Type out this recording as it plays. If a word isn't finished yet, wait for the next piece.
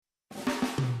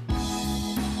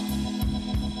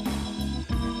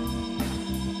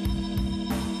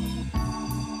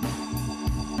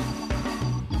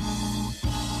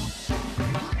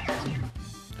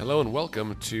Hello and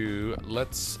welcome to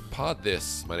Let's Pod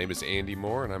This. My name is Andy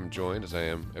Moore, and I'm joined, as I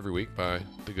am every week, by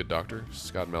the good doctor,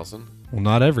 Scott Melson. Well,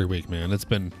 not every week, man. It's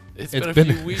been a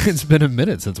few weeks. It's been a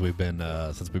minute since we've been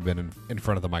in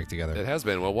front of the mic together. It has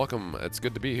been. Well, welcome. It's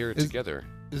good to be here together.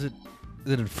 Is it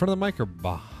in front of the mic or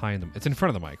behind them? It's in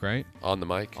front of the mic, right? On the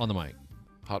mic. On the mic.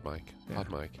 Hot mic. Yeah.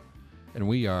 Hot mic. And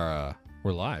we're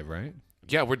live, right?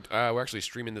 Yeah, we're actually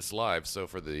streaming this live. So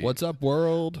for the What's up,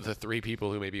 world? The three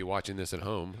people who may be watching this at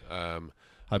home.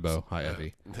 Hi, Bo. Hi,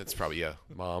 Evie. That's probably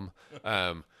Mom.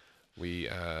 We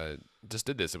just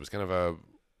did this. It was kind of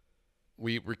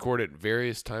we record at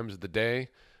various times of the day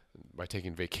by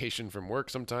taking vacation from work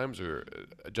sometimes, or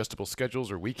adjustable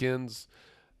schedules or weekends.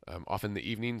 Often the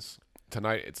evenings.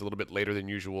 Tonight it's a little bit later than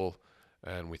usual,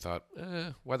 and we thought,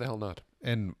 why the hell not?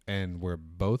 And we're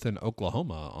both in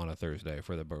Oklahoma on a Thursday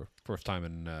for the first time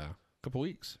in a couple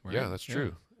weeks. Right? Yeah, that's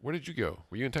true. Where did you go?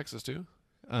 Were you in Texas too?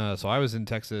 So I was in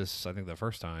Texas, I think, the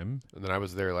first time. And then I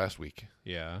was there last week.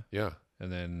 Yeah. Yeah.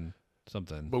 And then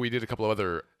something. But we did a couple of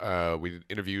other. We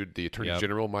interviewed the Attorney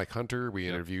General Mike Hunter. We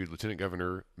interviewed Lieutenant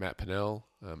Governor Matt Pinnell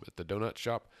at the donut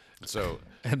shop. So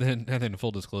and then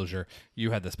full disclosure, you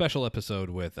had the special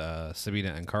episode with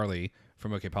Sabina and Carly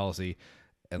from OK Policy,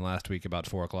 and last week about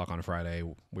 4:00 on Friday,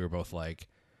 we were both like,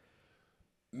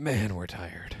 "Man, we're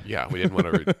tired." Yeah, we didn't want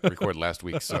to record last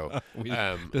week, so we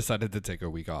decided to take a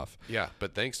week off. Yeah,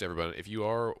 but thanks to everybody. If you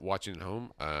are watching at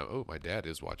home, my dad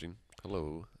is watching.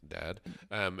 Hello, Dad.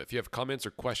 If you have comments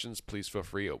or questions, please feel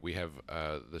free. We have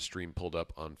the stream pulled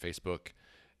up on Facebook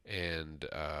and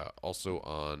also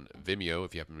on Vimeo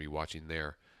if you happen to be watching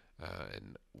there,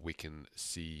 and we can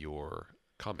see your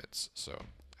comments. So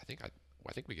I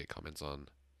think we get comments on.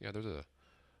 Yeah, there's a.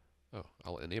 Oh,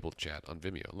 I'll enable chat on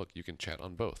Vimeo. Look, you can chat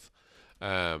on both.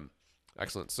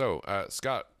 Excellent. So,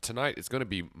 Scott, tonight is going to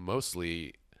be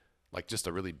mostly like just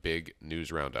a really big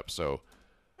news roundup. So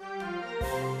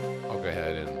I'll go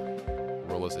ahead and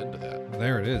roll us into that.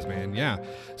 There it is, man. Yeah.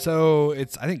 So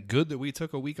it's, I think, good that we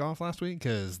took a week off last week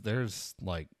because there's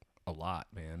like a lot,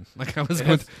 man. Like I was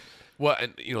going to... Well,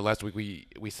 and last week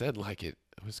we said like it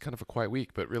was kind of a quiet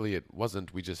week, but really it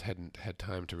wasn't. We just hadn't had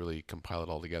time to really compile it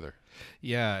all together.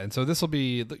 Yeah, and so this will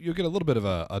be, you'll get a little bit of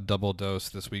a double dose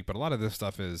this week, but a lot of this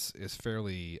stuff is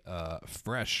fairly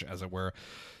fresh, as it were.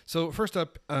 So first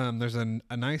up, there's a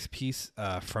nice piece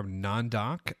from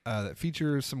NonDoc that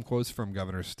features some quotes from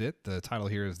Governor Stitt. The title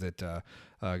here is that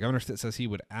Governor Stitt says he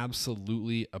would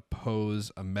absolutely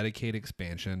oppose a Medicaid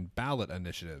expansion ballot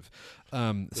initiative.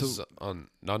 This is on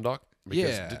NonDoc?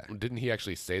 Because didn't he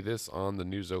actually say this on the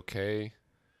News OK?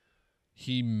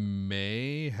 He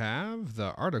may have.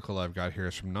 The article I've got here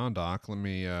is from NonDoc. Let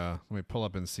me pull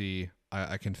up and see.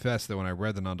 I confess that when I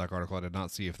read the NonDoc article, I did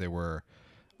not see if they were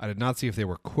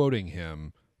quoting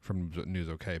him from News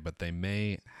OK, but they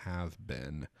may have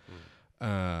been.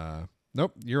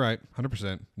 Nope, you're right,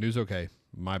 100%. News OK.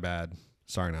 My bad.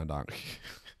 Sorry, NonDoc.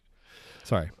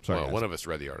 Sorry. Well, guys. One of us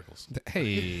read the articles.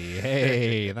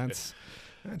 Hey, that's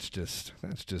just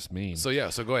mean.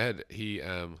 So go ahead. He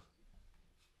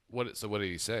what did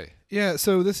he say? Yeah,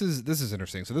 so this is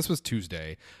interesting. So this was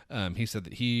Tuesday. He said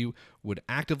that he would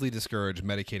actively discourage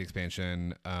Medicaid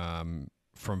expansion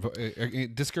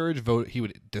he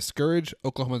would discourage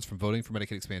Oklahomans from voting for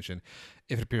Medicaid expansion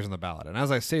if it appears on the ballot. And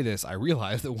as I say this, I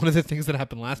realize that one of the things that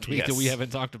happened last week that we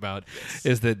haven't talked about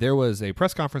is that there was a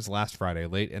press conference last Friday,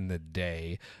 late in the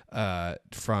day,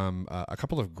 from a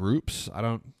couple of groups.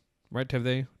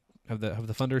 Have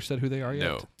the funders said who they are yet?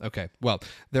 No. Okay. Well,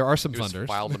 there are some it was funders.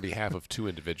 filed on behalf of two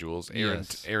individuals.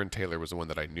 Erin Taylor was the one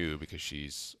that I knew because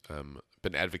she's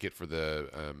been an advocate for the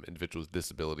individual's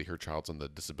disability. Her child's on the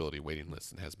disability waiting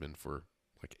list and has been for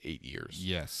like 8 years.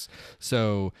 Yes.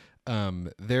 So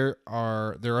there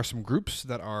are some groups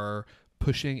that are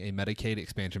pushing a Medicaid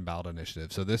expansion ballot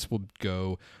initiative. So this will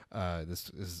go. This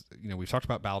is we've talked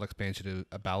about ballot expansion,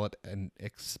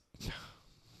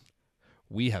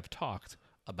 we have talked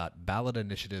about ballot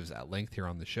initiatives at length here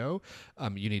on the show.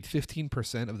 You need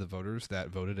 15% of the voters that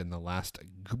voted in the last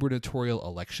gubernatorial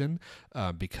election.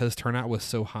 Because turnout was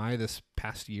so high this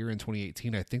past year in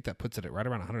 2018, I think that puts it at right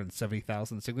around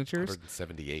 170,000 signatures.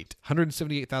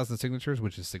 178,000 signatures,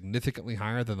 which is significantly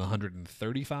higher than the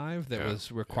 135 that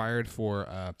was required for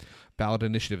ballot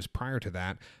initiatives prior to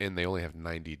that. And they only have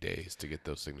 90 days to get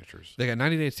those signatures. They got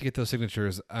 90 days to get those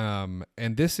signatures. And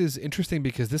this is interesting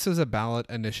because this is a ballot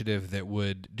initiative that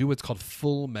would do what's called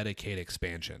full Medicaid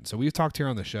expansion. So we've talked here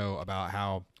on the show about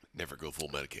how never go full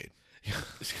Medicaid.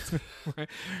 Right?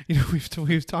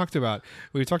 We've talked about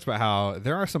how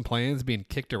there are some plans being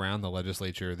kicked around the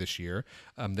legislature this year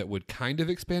that would kind of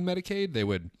expand Medicaid. They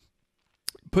would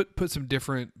put some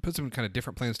kind of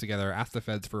different plans together. Ask the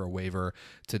feds for a waiver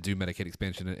to do Medicaid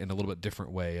expansion in a little bit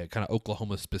different way, a kind of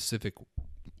Oklahoma specific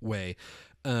way.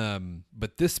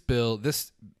 But this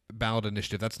ballot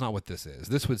initiative, that's not what this is.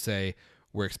 This would say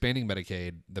we're expanding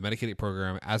Medicaid, the Medicaid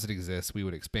program as it exists. We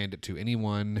would expand it to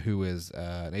anyone who is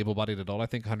an able-bodied adult. I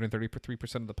think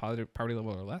 133% of the poverty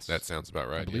level or less. That sounds about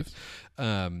right. I believe.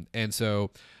 Yes. And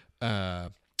so,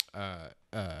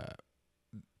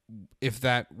 if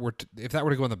that were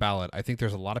to go on the ballot, I think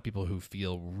there's a lot of people who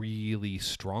feel really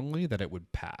strongly that it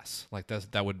would pass. Like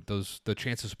the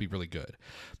chances would be really good.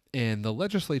 And the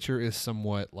legislature is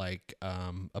somewhat like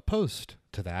opposed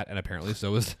to that, and apparently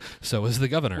so is the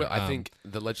governor. Well, I think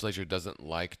the legislature doesn't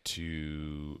like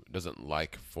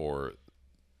for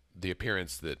the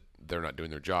appearance that they're not doing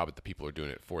their job, but the people are doing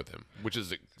it for them, which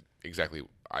is exactly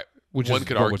one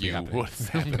could argue what's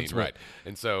happening, right?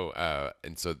 And so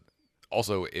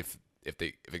also if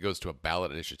it goes to a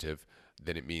ballot initiative,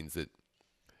 then it means that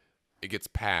it gets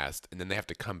passed, and then they have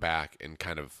to come back and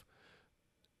kind of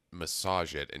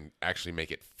massage it and actually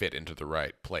make it fit into the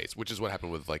right place, which is what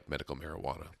happened with like medical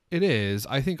marijuana. It is.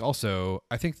 I think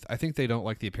they don't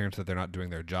like the appearance that they're not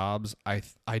doing their jobs. I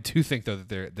do think though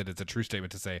that it's a true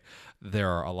statement to say there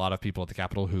are a lot of people at the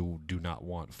Capitol who do not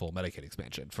want full Medicaid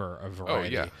expansion for a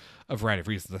variety of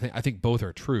reasons. I think both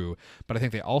are true, but I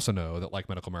think they also know that like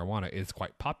medical marijuana is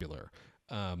quite popular.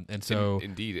 And so,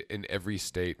 indeed, in every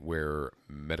state where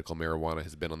medical marijuana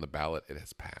has been on the ballot, it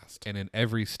has passed. And in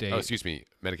every state,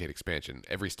 Medicaid expansion.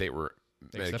 Every state where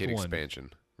Medicaid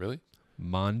expansion, really?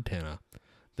 Montana,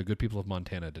 the good people of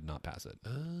Montana did not pass it.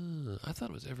 I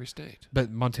thought it was every state.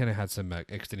 But Montana had some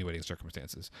extenuating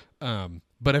circumstances.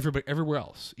 But everywhere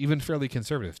else, even fairly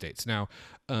conservative states. Now,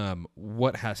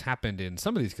 what has happened in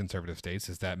some of these conservative states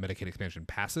is that Medicaid expansion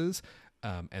passes.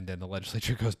 And then the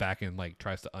legislature goes back and like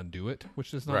tries to undo it,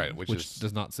 which does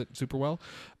not sit super well.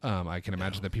 I can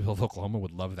imagine that people of Oklahoma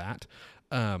would love that.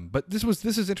 But this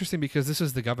is interesting because this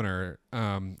is the governor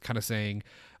kind of saying,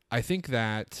 I think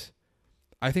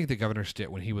the governor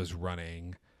Stitt, when he was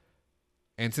running,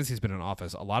 and since he's been in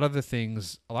office, a lot of the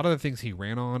things he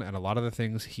ran on and a lot of the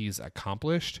things he's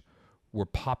accomplished were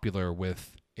popular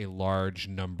with a large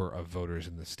number of voters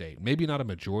in the state. Maybe not a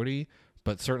majority,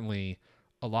 but certainly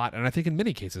a lot, and I think in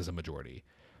many cases a majority.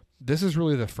 This is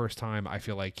really the first time I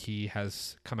feel like he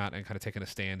has come out and kind of taken a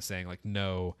stand saying like,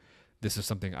 no, this is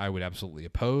something I would absolutely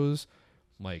oppose.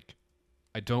 Like,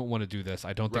 I don't want to do this.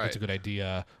 I don't think it's a good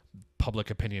idea,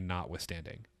 public opinion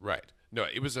notwithstanding. Right. No,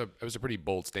 it was a pretty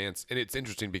bold stance, and it's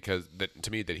interesting because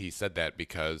that he said that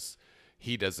because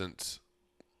he doesn't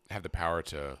have the power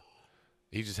to.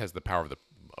 He just has the power of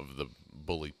the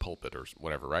bully pulpit or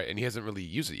whatever, right? And he hasn't really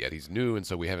used it yet. He's new, and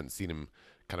so we haven't seen him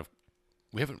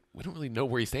we don't really know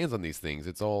where he stands on these things.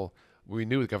 It's all, we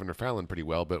knew with Governor Fallin pretty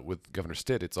well, but with Governor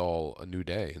Stitt, it's all a new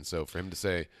day. And so for him to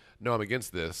say, no, I'm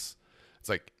against this, it's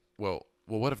like, well,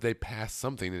 what if they pass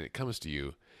something and it comes to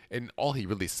you? And all he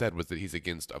really said was that he's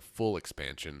against a full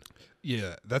expansion.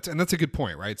 Yeah, that's a good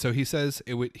point, right? So he says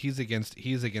he's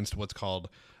against what's called,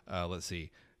 let's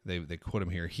see, they quote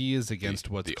him here. He is against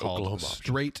what's called Oklahoma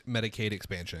straight Medicaid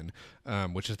expansion,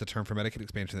 which is the term for Medicaid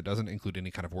expansion that doesn't include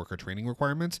any kind of worker training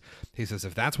requirements. He says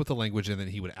if that's what the language is, then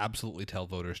he would absolutely tell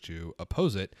voters to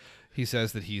oppose it. He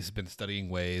says that he's been studying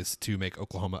ways to make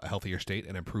Oklahoma a healthier state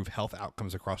and improve health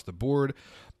outcomes across the board.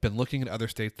 Been looking at other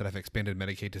states that have expanded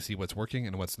Medicaid to see what's working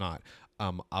and what's not.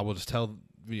 I will just tell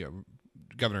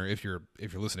Governor, if you're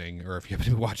listening, or if you've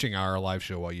been watching our live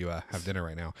show while you have dinner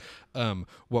right now,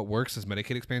 what works is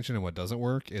Medicaid expansion, and what doesn't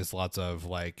work is lots of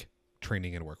like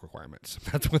training and work requirements.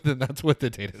 That's what the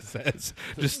data says.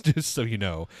 just so you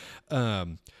know.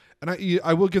 And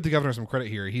I will give the governor some credit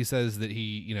here. He says that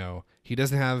he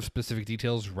doesn't have specific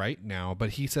details right now,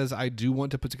 but he says, I do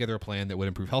want to put together a plan that would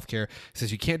improve healthcare. He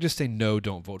says you can't just say no,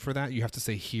 don't vote for that. You have to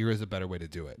say here is a better way to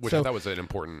do it. Which I thought was an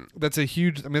important. That's a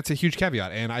huge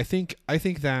caveat, and I think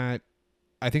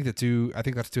that's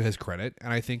to his credit,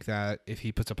 and I think that if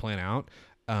he puts a plan out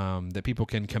that people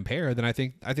can compare, then I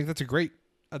think that's a great.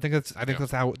 That's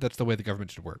the way the government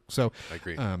should work. So I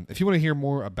agree. If you want to hear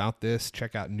more about this,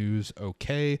 check out News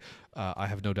OK. I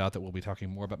have no doubt that we'll be talking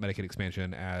more about Medicaid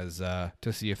expansion as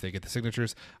to see if they get the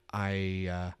signatures.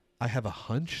 I have a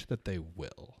hunch that they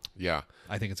will. Yeah,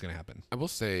 I think it's going to happen. I will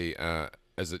say,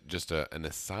 as an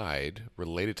aside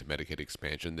related to Medicaid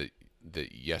expansion,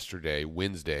 that yesterday,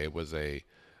 Wednesday, was the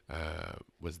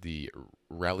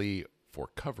rally for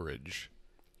coverage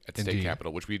at the state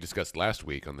capitol, which we discussed last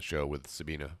week on the show with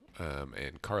Sabina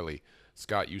and Carly.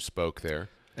 Scott, you spoke there.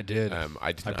 I did.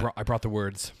 I brought the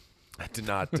words. I did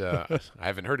not. I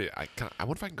haven't heard it. I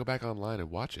wonder if I can go back online and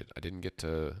watch it. I didn't get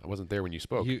to. I wasn't there when you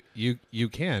spoke. You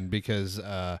can, because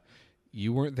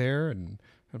you weren't there, and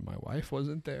my wife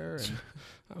wasn't there, and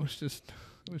it was just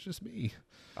me.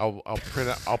 I'll print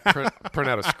out a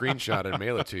screenshot and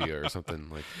mail it to you or something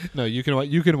like. No, you can watch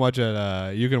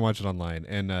it. You can watch it online.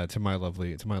 And to my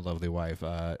lovely wife,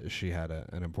 she had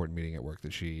an important meeting at work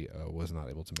that she was not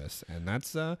able to miss, and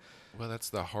that's Well, that's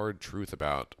the hard truth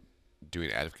about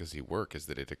doing advocacy work, is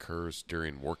that it occurs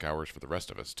during work hours for the rest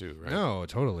of us too, right? No,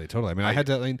 totally. I mean, I had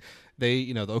to. I mean,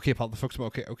 the folks from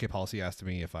OK Policy asked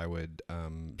me if I would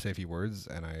say a few words,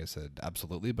 and I said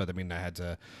absolutely. But I mean, I had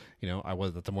to. I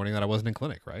was at the morning that I wasn't in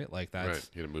clinic, right? Like that's right.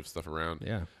 You had to move stuff around.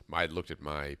 Yeah. I looked at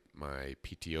my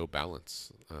PTO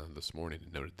balance this morning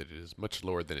and noted that it is much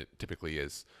lower than it typically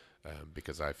is,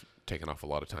 because I've taken off a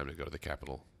lot of time to go to the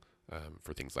Capitol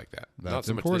for things like that. That's not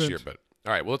so important. much this year, but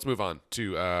all right. Well, let's move on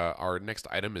to our next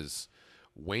item. Is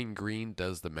Wayne Green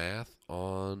does the math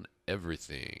on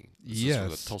everything. This is from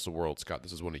the Tulsa World. Scott,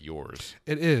 this is one of yours.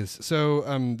 It is. So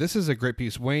this is a great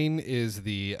piece. Wayne is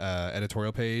the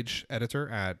editorial page editor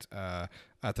at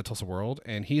the Tulsa World,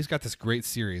 and he's got this great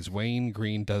series, Wayne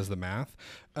Green Does the Math,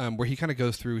 where he kind of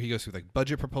goes through like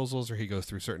budget proposals, or he goes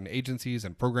through certain agencies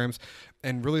and programs,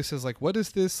 and really says like, what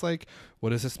does this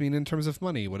mean in terms of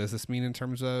money? What does this mean in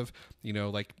terms of,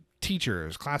 like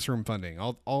teachers, classroom funding,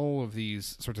 all of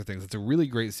these sorts of things. It's a really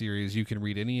great series. You can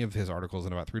read any of his articles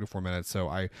in about 3 to 4 minutes, so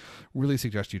I really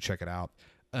suggest you check it out.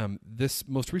 This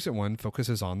most recent one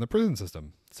focuses on the prison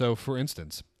system. So, for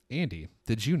instance, Andy,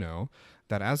 did you know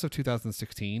that as of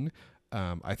 2016,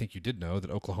 I think you did know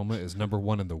that Oklahoma is number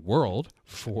 1 in the world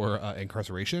for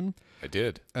incarceration? I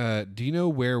did. Do you know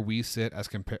where we sit as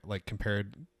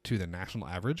compared to the national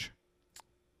average?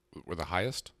 We're the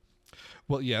highest.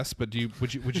 Well, yes, but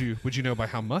would you know by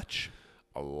how much?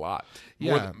 A lot.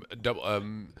 Yeah. More than double.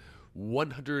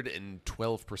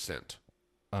 112%.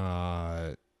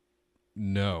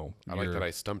 No. I like that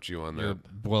I stumped you on that.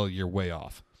 Well, you're way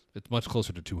off. It's much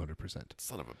closer to 200%.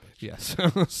 Son of a bitch. Yes.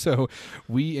 So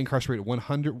we incarcerate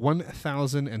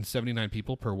 1,079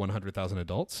 people per 100,000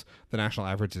 adults. The national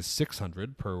average is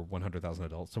 600 per 100,000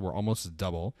 adults, so we're almost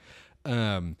double.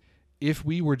 If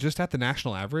we were just at the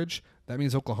national average, that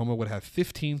means Oklahoma would have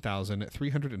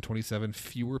 15,327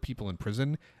 fewer people in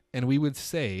prison, and we would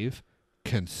save,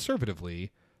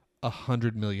 conservatively,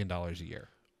 $100 million a year.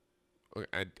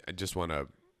 I just want to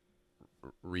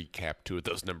recap 2 of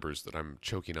those numbers that I'm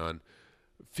choking on.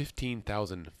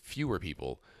 15,000 fewer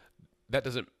people. That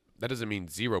doesn't mean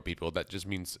 0 people. That just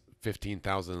means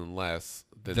 15,000 less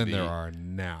than there are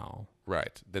now.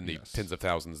 Right. Than the tens of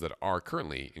thousands that are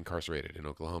currently incarcerated in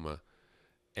Oklahoma.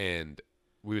 And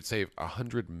we would save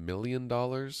 $100 million.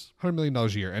 $100 million a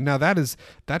year. And now that's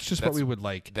what we would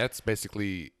like. That's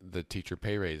basically the teacher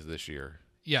pay raise this year.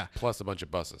 Yeah. Plus a bunch of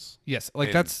buses. Yes. Like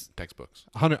and that's textbooks.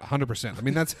 100%. I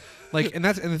mean, that's like, and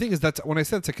the thing is, that's when I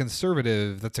said it's a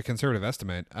conservative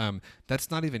estimate. That's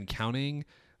not even counting.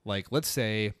 Like, let's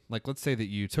say that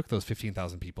you took those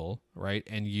 15,000 people, right,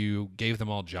 and you gave them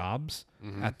all jobs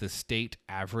at the state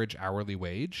average hourly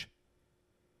wage.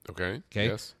 Okay.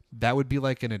 Yes. That would be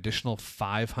like an additional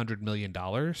 $500 million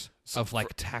of like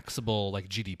taxable like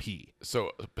GDP.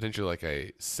 So potentially like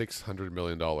a $600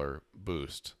 million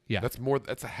boost. Yeah. That's a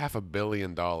 $500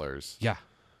 million. Yeah.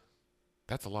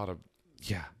 That's a lot of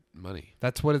money.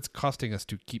 That's what it's costing us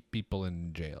to keep people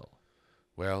in jail.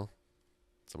 Well,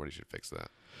 somebody should fix that.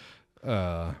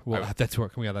 Can we add that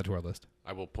to our list?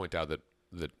 I will point out that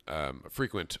a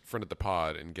frequent friend of the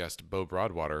pod and guest Bo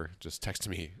Broadwater just texted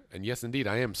me, and yes, indeed,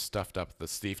 I am stuffed up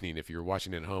this evening. If you're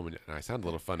watching at home and I sound a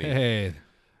little funny, hey,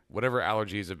 whatever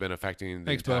allergies have been affecting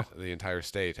the entire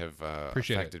state have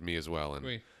affected me as well.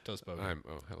 And toast, Bo.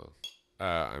 Hello.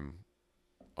 I'm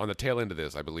on the tail end of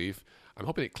this, I believe. I'm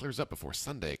hoping it clears up before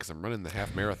Sunday because I'm running the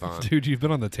half marathon. Dude, you've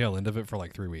been on the tail end of it for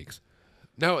like 3 weeks.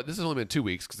 No, this has only been 2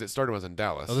 weeks because it started when I was in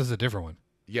Dallas. Oh, this is a different one.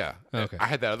 Yeah. Okay. I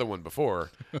had that other one before,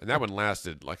 and that one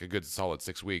lasted like a good solid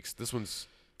 6 weeks. This one's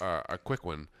a quick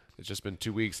one. It's just been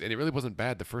 2 weeks, and it really wasn't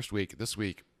bad the first week. This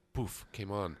week, poof, came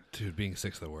on. Dude, being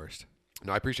sick's the worst.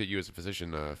 No, I appreciate you as a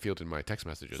physician fielding my text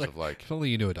messages of like... If only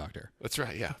you knew a doctor. That's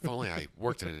right, yeah. If only I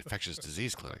worked in an infectious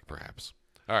disease clinic, perhaps.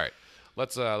 All right,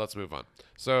 let's move on.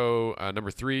 So, number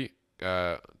 3,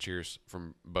 cheers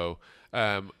from Bo.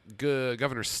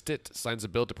 Governor Stitt signs a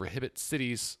bill to prohibit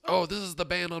cities. Oh, this is the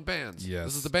ban on bans. Yes.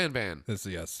 This is the ban.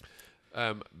 Yes.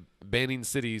 Banning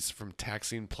cities from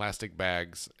taxing plastic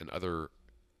bags and other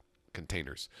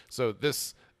containers. So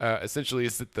this essentially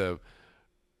is that the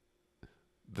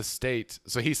state.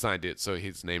 So he signed it, so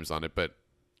his name's on it. But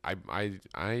I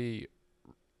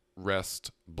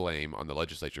rest blame on the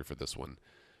legislature for this one.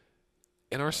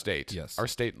 In our state, Yes. our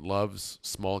state loves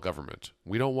small government.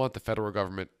 We don't want the federal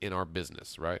government in our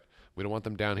business, right? We don't want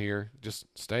them down here. Just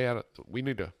stay out of. We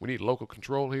need local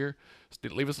control here.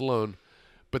 Leave us alone.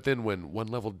 But then when one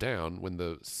level down, when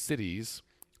the cities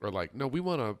are like, no, we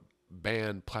want to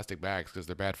ban plastic bags because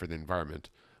they're bad for the environment,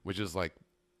 which is like,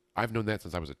 I've known that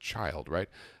since I was a child, right?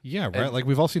 Yeah, right. And- Like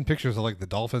we've all seen pictures of like the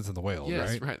dolphins and the whales,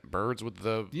 Yes, right? Birds with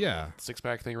the Yeah.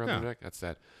 6-pack thing around Yeah. their neck. That's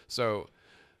that. So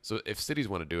if cities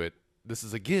want to do it, this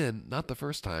is again not the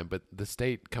first time, but the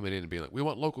state coming in and being like, we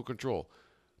want local control,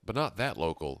 but not that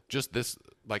local, just this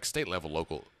like state level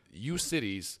local. You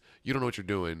cities, you don't know what you're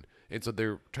doing, and so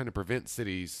they're trying to prevent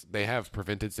cities. They have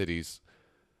prevented cities.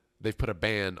 They've put a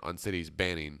ban on cities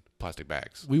banning plastic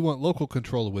bags We want local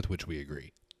control with which we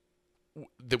agree.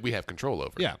 that we have control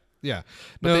over. Yeah. Yeah.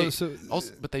 But No, they so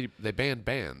also, but they banned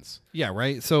bans. yeah,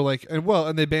 right. So like,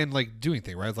 and they banned like doing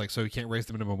things, right? Like, so you can't raise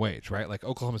the minimum wage, right? Like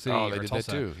Oklahoma City Oh, they or did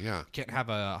Tulsa that too. Yeah. can't have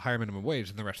a higher minimum wage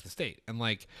than the rest of the state. And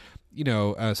like,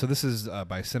 so this is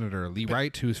by Senator Lee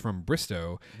Wright, who's from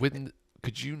Bristow.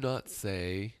 Would you not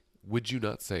say,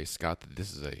 Scott, that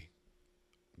this is a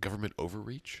government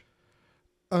overreach?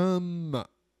 I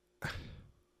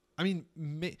mean,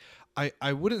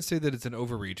 I wouldn't say that it's an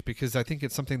overreach because I think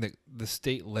it's something that the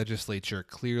state legislature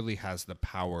clearly has the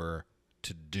power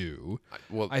to do.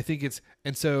 I think it's,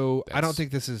 and so I don't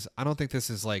think this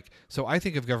is like, so I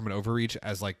think of government overreach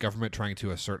as like government trying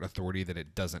to assert authority that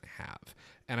it doesn't have.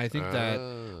 And I think that,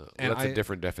 and that's a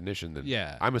different definition than,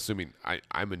 yeah. I'm assuming,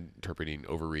 I'm interpreting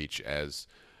overreach as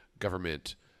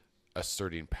government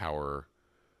asserting power,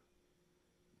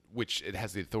 which it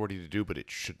has the authority to do, but it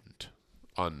shouldn't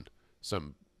on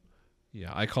some.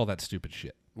 Yeah, I call that stupid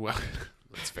shit. Well,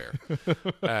 that's fair.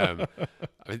 I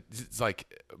mean, it's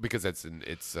like, because it's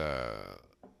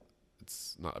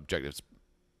not objective. It's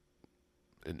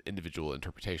an individual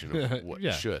interpretation of what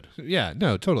should. Yeah,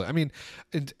 no, totally. I mean,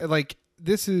 like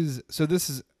this is,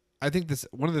 I think this,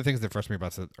 one of the things that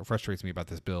frustrates me about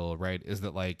this bill, right, is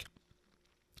that like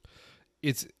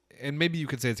it's, and maybe you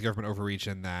could say it's government overreach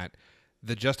in that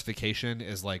the justification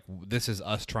is like, this is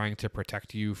us trying to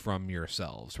protect you from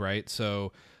yourselves, right?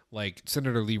 So like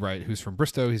Senator Lee Wright, who's from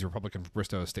Bristow, he's a Republican from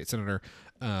Bristow, state senator,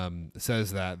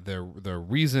 says that the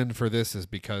reason for this is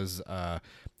because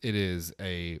it's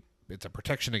a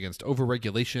protection against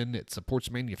overregulation. It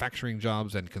supports manufacturing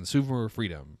jobs and consumer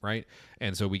freedom, right?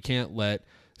 And so we can't let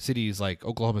cities like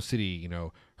Oklahoma City,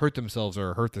 hurt themselves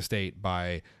or hurt the state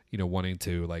by, wanting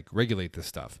to like regulate this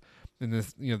stuff. And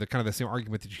this, the kind of the same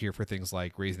argument that you hear for things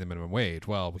like raising the minimum wage.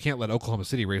 Well, we can't let Oklahoma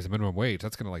City raise the minimum wage.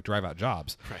 That's going to like drive out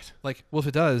jobs. Right. Like, well, if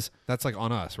it does, that's like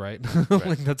on us, right?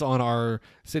 Like that's on our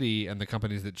city and the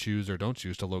companies that choose or don't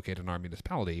choose to locate in our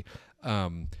municipality.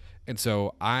 And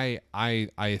so I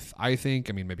think,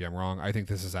 I mean, maybe I'm wrong. I think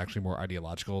this is actually more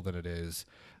ideological than it is.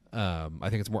 I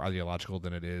think it's more ideological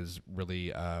than it is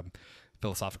really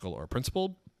philosophical or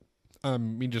principled. I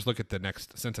mean, just look at the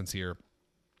next sentence here.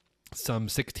 Some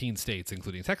 16 states,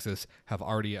 including Texas, have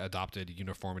already adopted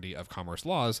uniformity of commerce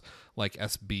laws like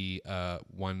SB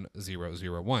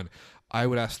 1001. I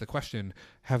would ask the question,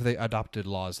 have they adopted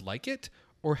laws like it,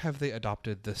 or have they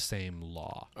adopted the same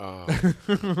law?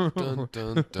 Dun,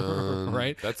 dun, dun.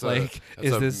 Right? That's like,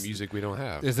 is this music we don't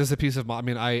have. Is this a piece of? I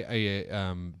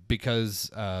mean,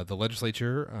 because the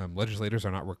legislators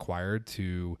are not required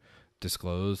to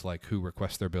disclose like who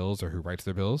requests their bills or who writes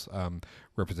their bills.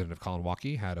 Representative Colin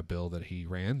Walkie had a bill that he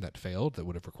ran that failed that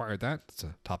would have required that. It's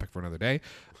a topic for another day.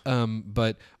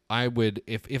 But I would,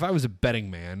 if I was a betting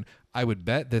man, I would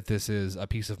bet that this is a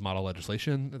piece of model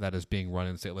legislation that is being run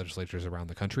in state legislatures around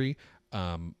the country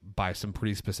by some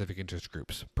pretty specific interest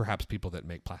groups, perhaps people that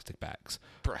make plastic bags.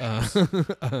 Perhaps.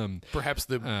 Perhaps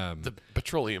the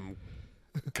petroleum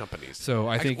companies. So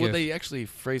I think they actually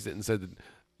phrased it and said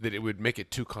that it would make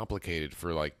it too complicated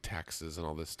for like taxes and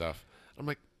all this stuff. I'm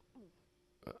like,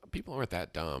 people aren't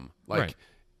that dumb. Like, right.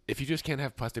 If you just can't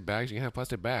have plastic bags, you can have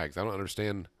plastic bags. I don't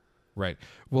understand. Right.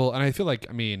 Well, and I feel like,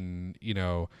 I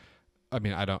feel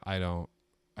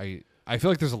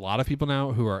like there's a lot of people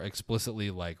now who are explicitly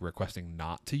like requesting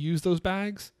not to use those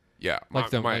bags. Yeah.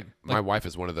 Like my wife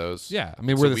is one of those. Yeah. I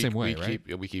mean, we're the same way, we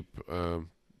right? We keep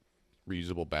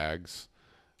reusable bags.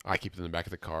 I keep them in the back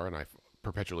of the car and I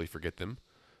perpetually forget them.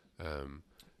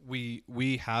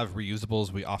 We have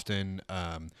reusables. We often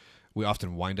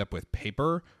wind up with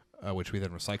paper, which we then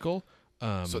recycle.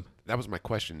 So that was my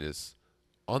question: is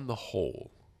on the whole,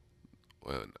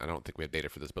 I don't think we have data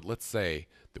for this, but let's say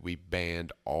that we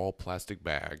banned all plastic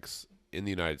bags in the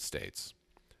United States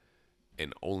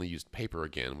and only used paper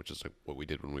again, which is like what we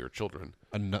did when we were children.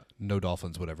 No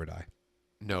dolphins would ever die.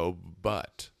 No,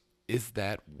 but is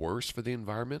that worse for the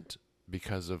environment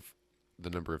because of the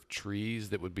number of trees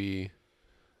that would be?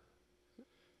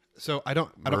 So I don't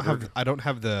Murdered?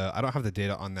 have the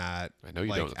data on that. I know you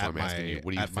like, don't. That's why at I'm asking you.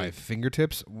 What do you at my think?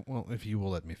 fingertips. Well, if you will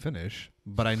let me finish.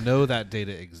 But I know that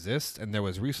data exists, and there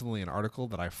was recently an article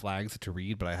that I flagged to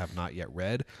read, but I have not yet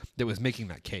read, that was making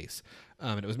that case.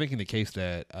 And it was making the case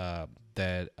that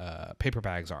paper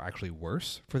bags are actually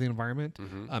worse for the environment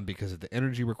because of the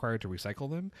energy required to recycle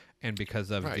them, and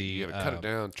because of Right. the You got to cut it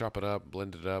down, chop it up,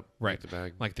 blend it up, right. make the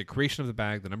bag. like the creation of the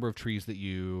bag, the number of trees that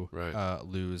you Right.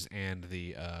 lose, and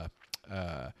the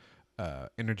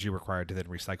energy required to then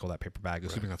recycle that paper bag,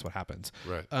 assuming that's what happens.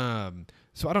 Right.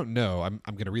 So I don't know. I'm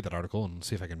going to read that article and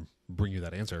see if I can bring you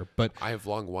that answer. But I have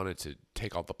long wanted to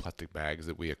take all the plastic bags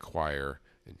that we acquire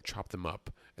and chop them up,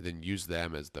 and then use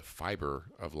them as the fiber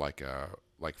of like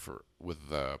with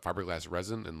the fiberglass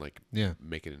resin, and yeah,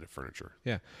 make it into furniture.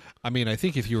 yeah. I mean, I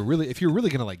think if you're really going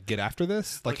to like get after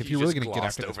this, like if you you're really just going to get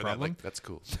glossed after this over that, problem, like, that's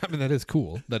cool. I mean, that is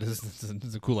cool. That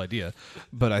is a cool idea,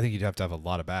 but I think you'd have to have a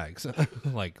lot of bags,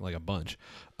 like a bunch.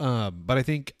 But I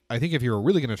think if you were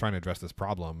really going to try and address this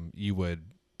problem, you would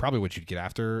probably what you'd get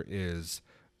after is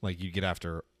like you'd get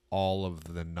after all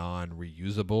of the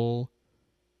non-reusable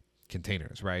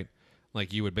containers, right?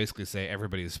 Like you would basically say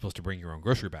everybody is supposed to bring your own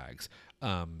grocery bags.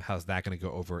 How's that going to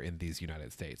go over in these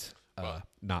United States?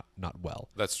 Not well.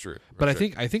 That's true. But That's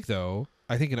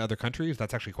I think in other countries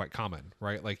that's actually quite common,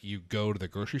 right? Like you go to the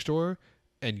grocery store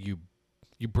and you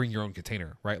bring your own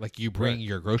container, right? Like you bring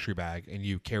your grocery bag and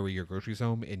you carry your groceries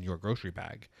home in your grocery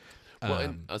bag. Well,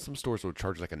 and some stores will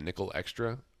charge like a nickel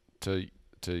extra to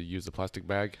use the plastic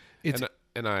bag.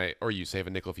 Or you save a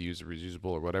nickel if you use a reusable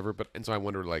or whatever. And so I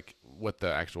wonder like what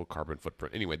the actual carbon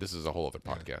footprint. Anyway, this is a whole other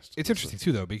podcast. It's interesting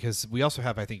too, though, because we also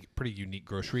have, I think, pretty unique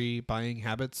grocery buying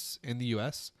habits in the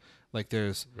U.S. Like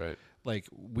there's Right. like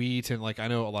we tend like I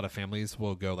know a lot of families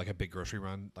will go like a big grocery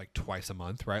run like twice a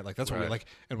month, right? Like that's what we Right. like.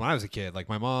 And when I was a kid, like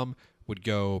my mom would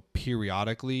go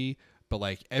periodically, but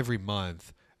like every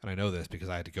month. And I know this because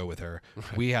I had to go with her.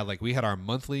 We had our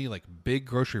monthly like big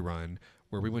grocery run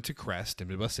where we went to Crest in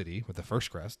Midwest City with the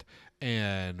first Crest,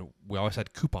 and we always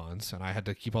had coupons, and I had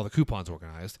to keep all the coupons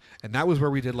organized, and that was where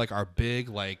we did like our big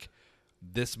like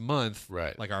this month,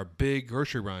 Right. like our big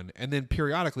grocery run, and then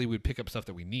periodically we'd pick up stuff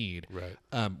that we need. Right.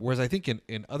 Whereas I think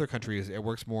in other countries it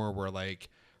works more where like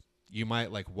you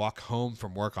might like walk home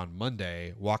from work on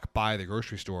Monday, walk by the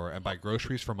grocery store and buy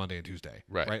groceries for Monday and Tuesday.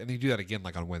 Right. And then you do that again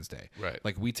like on Wednesday. Right.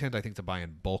 Like we tend, I think, to buy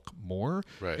in bulk more.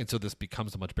 Right. And so this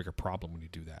becomes a much bigger problem when you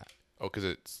do that. Oh, because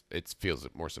it feels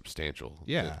more substantial.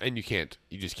 Yeah. And you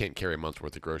just can't carry a month's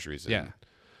worth of groceries. And Yeah.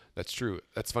 That's true.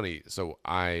 That's funny. So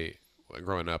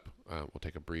growing up, we'll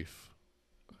take a brief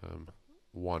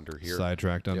wander here.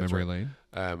 Sidetracked on Yeah, that's memory right.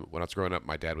 lane. When I was growing up,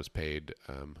 my dad was paid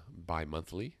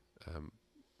bi-monthly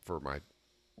for my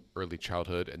early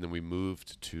childhood, and then we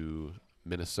moved to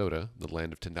Minnesota, the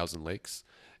land of 10,000 lakes,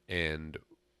 and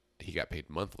he got paid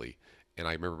monthly. And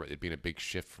I remember it being a big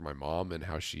shift for my mom and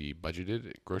how she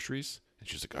budgeted groceries. And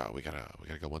she was like, "Oh, we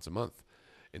gotta go once a month."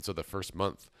 And so the first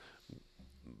month,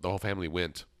 the whole family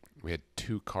went. We had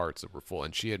 2 carts that were full,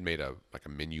 and she had made a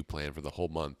menu plan for the whole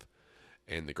month.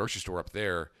 And the grocery store up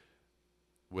there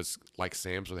was like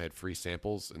Sam's, where they had free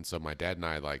samples. And so my dad and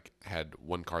I like had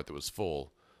one cart that was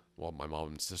full, while my mom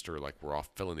and sister like were off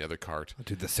filling the other cart.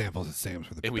 Dude, the samples at Sam's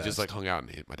were the And we best. just like hung out,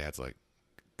 and my dad's like,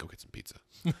 "Go get some pizza.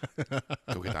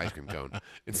 Go get the ice cream cone."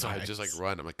 And so I'd just like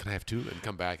run. I'm like, "Can I have 2?" And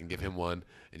come back and give him one,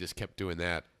 and just kept doing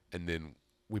that. And then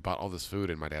we bought all this food,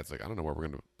 and my dad's like, "I don't know where we're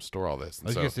going to store all this." And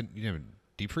Oh, so, you guys didn't have a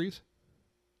deep freeze?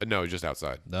 no, just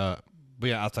outside. But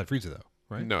yeah, outside freezer though,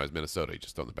 right? No, it's Minnesota. You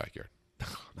just throw in the backyard.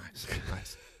 Nice,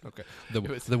 nice. Okay.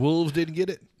 The wolves didn't get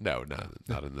it. No,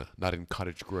 not in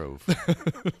Cottage Grove.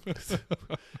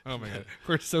 Oh my god,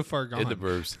 we're so far gone. In the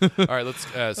burbs. All right, let's.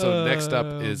 So next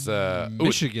up is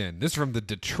Michigan. This is from the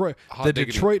Detroit, Hot the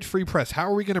diggity. Detroit Free Press. How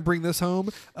are we going to bring this home?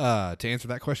 To answer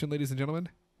that question, ladies and gentlemen,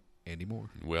 Andy Moore.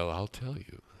 Well, I'll tell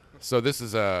you. So this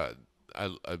is a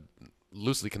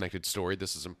loosely connected story.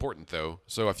 This is important, though.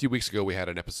 So a few weeks ago, we had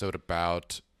an episode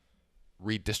about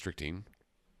redistricting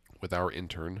with our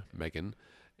intern, Megan.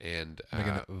 And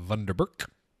Megan Vanderburk.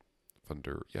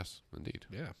 Funder. Yes, indeed.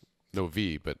 Yeah, No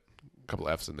V, but a couple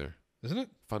F's in there. isn't it?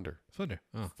 Funder. Thunder.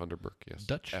 Oh, Funderburk, yes.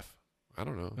 Dutch? F. I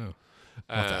don't know. oh.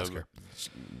 I'll have to ask her.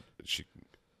 She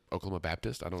Oklahoma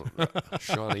Baptist? I don't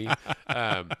Shawnee.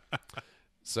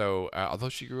 So although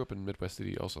she grew up in Midwest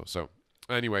City also. So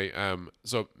anyway,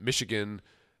 so Michigan,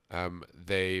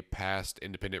 they passed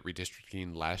independent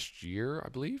redistricting last year, I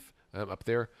believe, up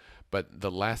there. But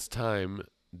the last time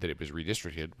that it was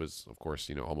redistricted was, of course,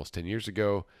 almost 10 years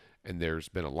ago. And there's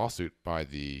been a lawsuit by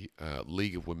the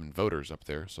League of Women Voters up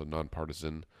there, so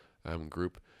nonpartisan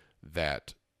group,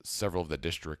 that several of the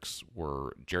districts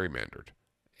were gerrymandered.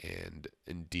 And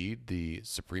indeed, the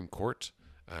Supreme Court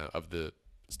of the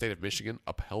state of Michigan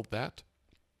upheld that,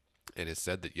 and it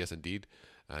said that, yes, indeed,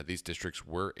 these districts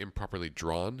were improperly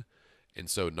drawn. And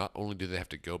so not only do they have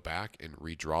to go back and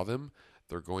redraw them,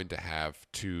 they're going to have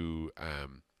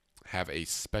a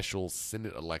special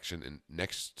Senate election in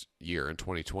next year in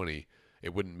 2020.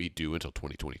 It wouldn't be due until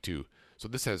 2022. So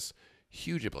this has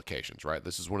huge implications, right?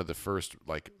 This is one of the first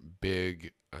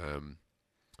big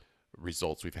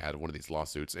results we've had in one of these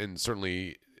lawsuits, and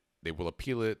certainly they will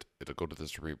appeal it. It'll go to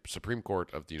the Supreme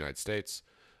Court of the United States.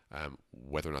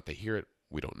 Whether or not they hear it,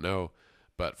 we don't know.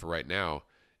 But for right now,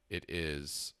 it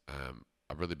is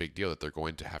a really big deal that they're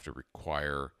going to have to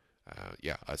require,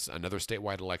 another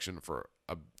statewide election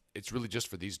it's really just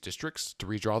for these districts to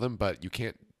redraw them, but you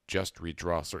can't just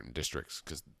redraw certain districts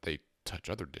because they touch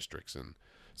other districts. And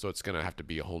so it's going to have to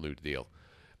be a whole new deal.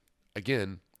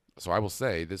 Again, so I will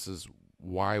say this is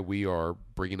why we are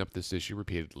bringing up this issue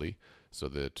repeatedly, so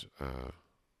that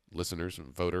listeners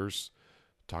and voters,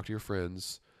 talk to your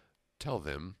friends, tell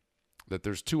them that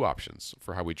there's two options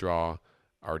for how we draw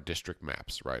our district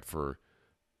maps, right? For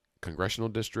congressional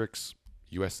districts,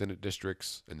 U.S. Senate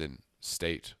districts, and then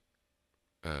state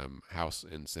House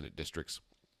and Senate districts.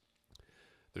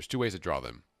 There's two ways to draw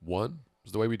them. One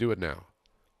is the way we do it now,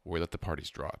 where we let the parties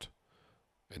draw it.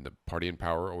 And the party in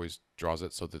power always draws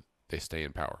it so that they stay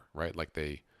in power, right? Like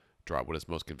they draw what is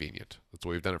most convenient. That's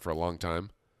why we've done it for a long time.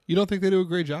 You don't think they do a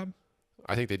great job?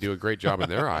 I think they do a great job in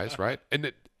their eyes, right? And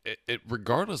it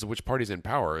regardless of which party's in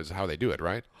power is how they do it,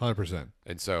 right? 100%.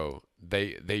 And so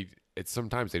it's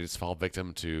sometimes they just fall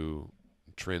victim to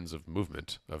trends of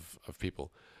movement of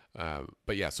people.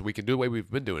 But yeah, so we can do the way we've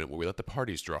been doing it, where we let the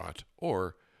parties draw it,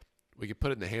 or we can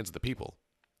put it in the hands of the people.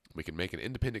 We can make an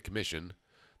independent commission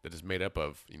that is made up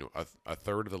of, a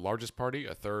third of the largest party,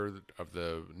 a third of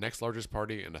the next largest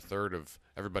party, and a third of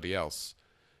everybody else.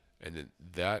 And then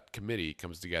that committee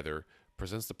comes together,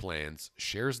 presents the plans,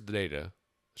 shares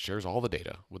all the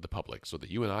data with the public, so that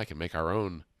you and I can make our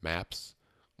own maps.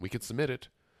 We can submit it.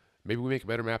 Maybe we make a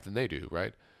better map than they do,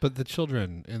 right? But the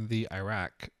children in the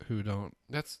Iraq who don't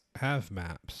have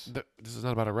maps. This is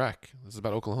not about Iraq. This is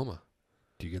about Oklahoma.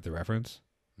 Do you get the reference?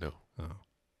 No. Oh.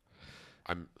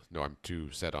 I'm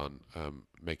too set on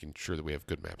making sure that we have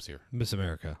good maps here. Miss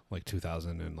America,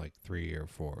 2003 or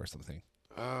 4 or something.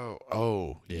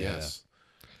 Oh, yeah. Yes.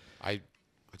 I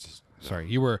just no. Sorry,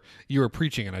 you were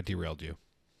preaching and I derailed you.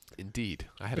 Indeed,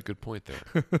 I had a good point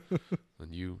there,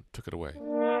 and you took it away.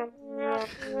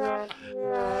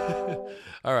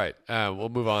 All right, we'll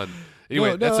move on.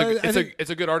 Anyway, it's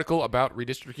a good article about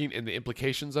redistricting and the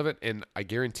implications of it, and I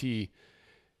guarantee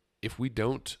if we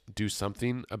don't do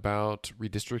something about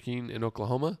redistricting in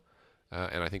Oklahoma,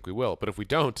 and I think we will, but if we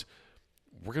don't,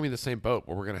 we're going to be in the same boat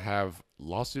where we're going to have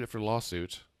lawsuit after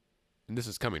lawsuit, and this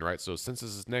is coming, right? So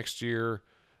census is next year.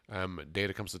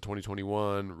 Data comes to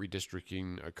 2021.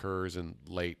 Redistricting occurs in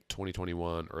late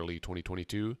 2021, early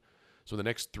 2022. So in the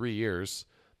next 3 years,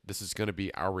 this is going to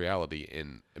be our reality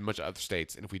in much other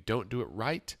states. And if we don't do it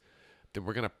right, then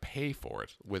we're going to pay for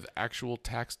it with actual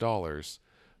tax dollars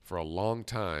for a long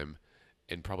time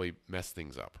and probably mess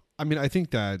things up. I mean, I think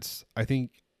that's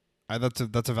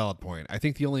a valid point. I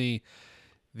think the only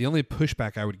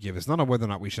pushback I would give is not on whether or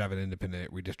not we should have an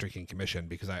independent redistricting commission,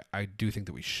 because I do think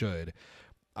that we should.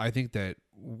 I think that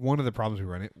one of the problems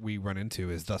we run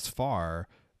into is thus far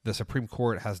the Supreme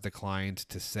Court has declined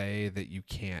to say that you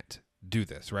can't do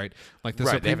this, right?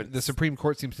 The Supreme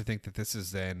Court seems to think that this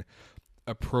is an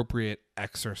appropriate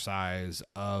exercise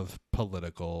of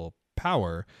political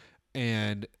power,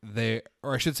 and the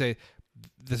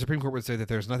Supreme Court would say that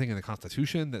there's nothing in the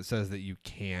Constitution that says that you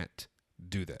can't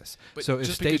do this. But so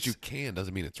just because you can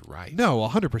doesn't mean it's right. No,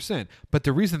 100%. But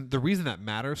the reason that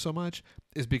matters so much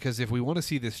is because if we want to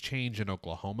see this change in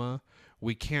Oklahoma,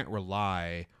 we can't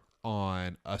rely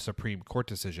on a Supreme Court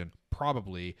decision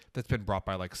probably that's been brought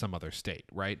by some other state,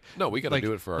 right? No, we got to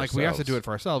do it for ourselves. We have to do it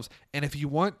for ourselves. And if you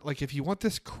want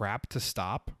this crap to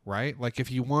stop, right? If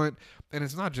you want, and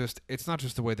it's not just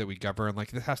the way that we govern.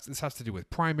 This has to do with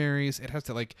primaries. It has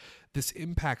to this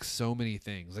impacts so many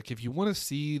things. If you want to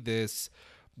see this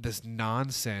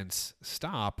nonsense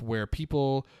stop, where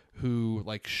people who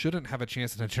shouldn't have a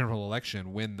chance in a general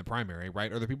election win the primary,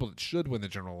 right? Or the people that should win the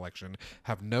general election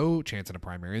have no chance in a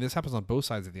primary, and this happens on both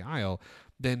sides of the aisle,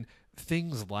 then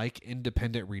things like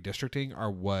independent redistricting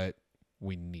are what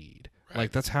we need.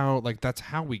 Like that's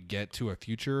how we get to a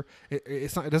future.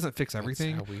 It's not. It doesn't fix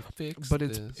everything. That's how we fix but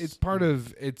this. it's part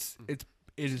of it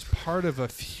is part of a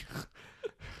few.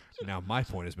 Now my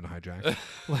point has been hijacked.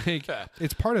 Like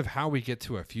it's part of how we get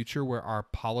to a future where our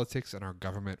politics and our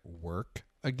government work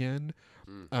again,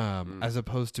 as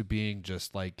opposed to being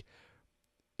just like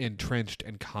entrenched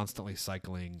and constantly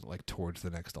cycling like towards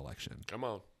the next election. Come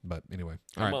on. But anyway,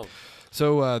 Come all right. on.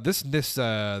 So this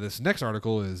next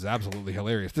article is absolutely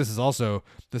hilarious. This is also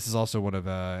one of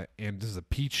and this is a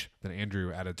peach that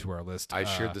Andrew added to our list. I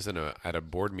shared this at a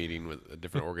board meeting with a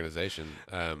different organization.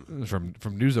 From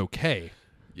News OK.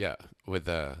 Yeah, with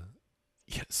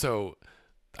so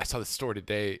I saw this story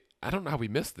today. I don't know how we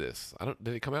missed this.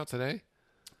 Did it come out today?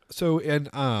 So and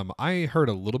I heard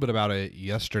a little bit about it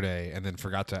yesterday and then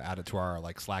forgot to add it to our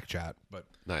like Slack chat. But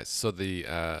Nice. So the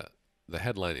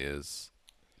headline is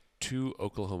 2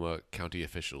 Oklahoma county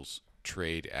officials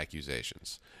trade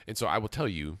accusations. And so I will tell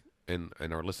you and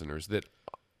our listeners that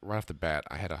right off the bat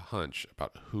I had a hunch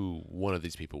about who one of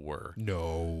these people were.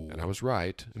 no, And I was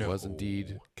right. It was No.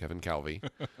 indeed Kevin Calvi,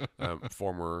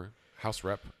 former House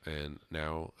Rep and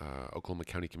now Oklahoma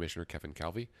County Commissioner Kevin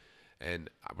Calvi.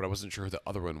 But I wasn't sure who the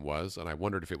other one was, and I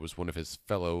wondered if it was one of his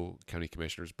fellow county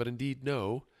commissioners. But indeed,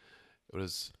 no. It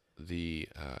was the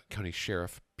county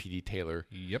sheriff, P.D. Taylor.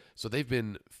 Yep. So they've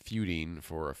been feuding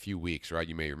for a few weeks, right?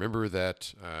 You may remember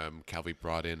that Calvi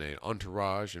brought in an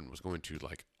entourage and was going to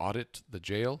like audit the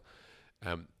jail.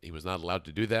 He was not allowed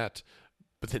to do that.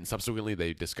 But then subsequently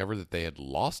they discovered that they had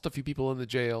lost a few people in the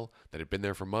jail that had been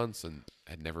there for months and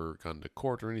had never gone to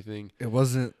court or anything. It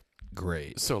wasn't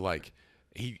great. So like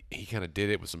he kind of did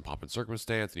it with some pomp and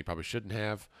circumstance, and he probably shouldn't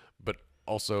have. But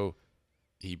also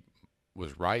he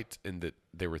was right in that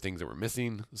there were things that were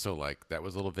missing. So like that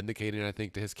was a little vindicating, I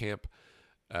think, to his camp.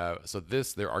 So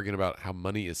they're arguing about how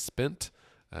money is spent.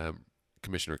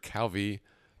 Commissioner Calvi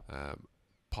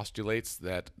postulates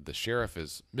that the sheriff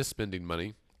is misspending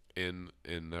money. In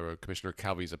Commissioner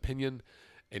Calvi's opinion,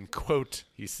 and quote,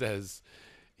 he says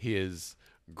he is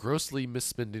grossly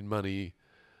misspending money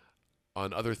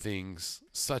on other things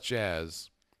such as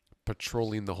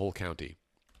patrolling the whole county.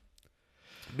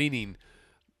 Meaning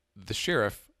the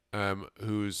sheriff,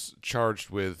 who's charged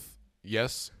with,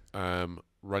 yes,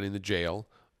 running the jail,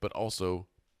 but also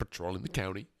patrolling the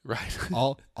county, right?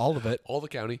 All of it. All the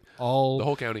county, the All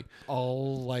whole county.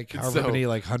 like And however so- many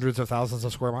like hundreds of thousands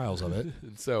of square miles of it.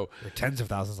 And so Or tens of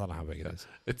thousands, I don't know how big it is.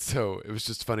 And so it was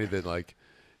just funny that like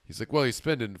he's like, well, he's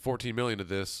spending $14 million of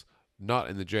this not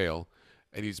in the jail,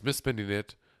 and he's misspending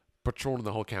it patrolling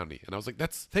the whole county. And I was like,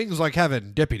 that's Things like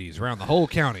having deputies around the whole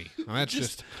county. Well, that's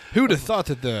just who'd have thought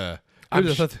that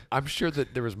I'm sure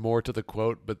that there was more to the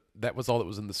quote, but that was all that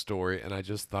was in the story, and I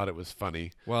just thought it was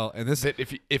funny well, and this that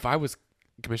if I was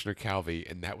Commissioner Calvi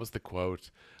and that was the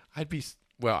quote, I'd be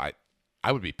I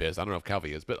would be pissed. I don't know if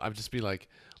Calvi is, but I'd just be like,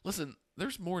 listen,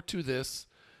 there's more to this.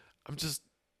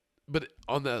 But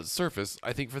on the surface,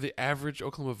 I think for the average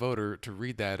Oklahoma voter to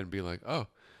read that and be like, oh,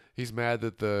 he's mad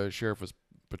that the sheriff was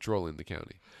patrolling the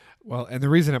county. well, and the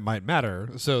reason it might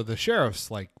matter. So the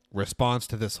sheriff's like response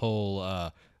to this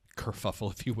whole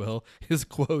kerfuffle, if you will, is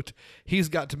quote, he's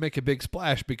got to make a big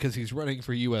splash because he's running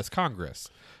for U.S. Congress.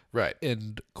 Right.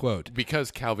 End quote.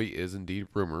 Because Calvi is indeed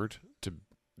rumored to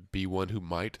be one who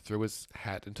might throw his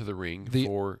hat into the ring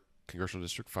for Congressional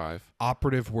District 5.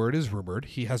 Operative word is rumored.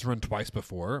 He has run twice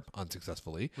before,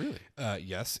 unsuccessfully. Really?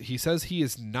 Yes. He says he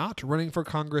is not running for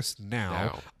Congress now.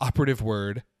 Now. Operative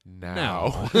word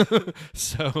Now.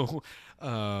 So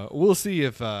we'll see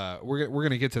if we're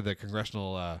gonna get to the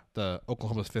the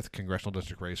Oklahoma's 5th congressional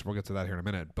district race. We'll get to that here in a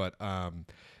minute. But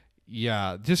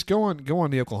yeah, just go on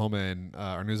the Oklahoma and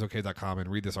our newsok.com and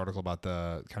read this article about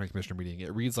the county commissioner meeting.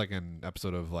 It reads like an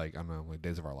episode of like, I don't know, like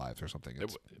Days of Our Lives or something.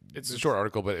 It's a short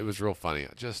article, but it was real funny.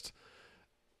 Just,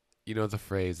 the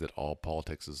phrase that all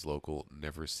politics is local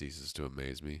never ceases to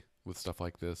amaze me with stuff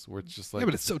like this, where it's just like, yeah,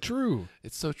 but it's so true.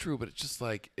 it's so true, but it's just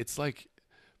like,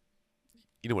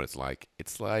 you know what it's like?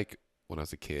 It's like when I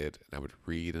was a kid and I would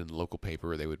read in the local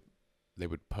paper, they would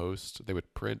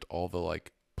print all the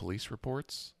like police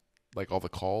reports, like all the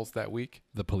calls that week.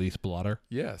 The police blotter.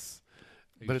 Yes.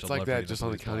 I But used it's to like love that reading just the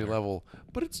on the police county blotter. level.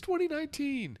 But it's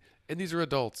 2019 and these are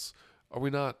adults. Are we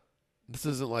not? This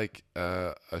isn't like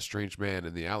a strange man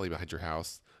in the alley behind your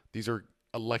house. These are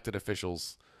elected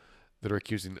officials that are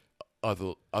accusing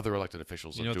other elected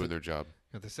officials You know of what doing their job.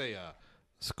 You know, they say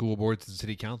school boards and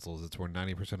city councils, it's where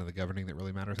 90% of the governing that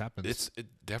really matters happens. It's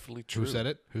definitely true. Who said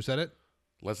it? Who said it?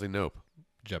 Leslie Knope.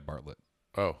 Jeb Bartlett.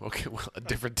 Oh, okay. Well, a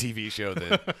different TV show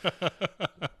then.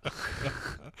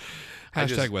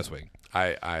 Hashtag West Wing.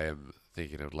 I am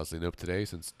Thinking of Leslie Knope today,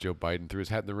 since Joe Biden threw his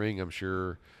hat in the ring, I'm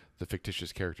sure the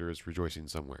fictitious character is rejoicing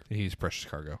somewhere. He's precious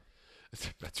cargo.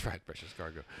 That's right, precious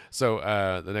cargo. So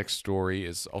the next story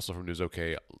is also from News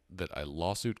OK that a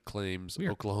lawsuit claims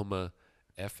Weird. Oklahoma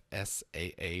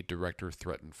FSAA director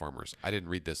threatened farmers. I didn't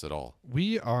read this at all.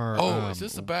 We are. Is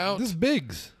this about? This is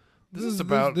Biggs. This is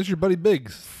about This is your buddy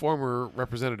Biggs, former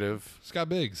Representative Scott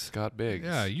Biggs. Scott Biggs.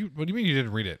 Yeah. What do you mean you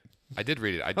didn't read it? I did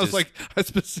read it. I was like, I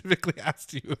specifically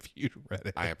asked you if you'd read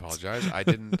it. I apologize. I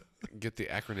didn't get the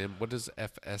acronym. What does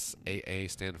FSAA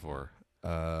stand for?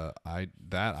 I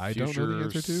don't know the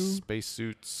answer to.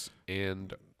 Spacesuits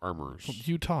and armors.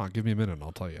 You talk. Give me a minute, and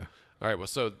I'll tell you. All right. Well,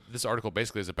 so this article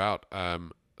basically is about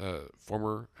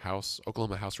former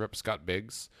Oklahoma House Rep Scott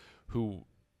Biggs, who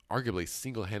arguably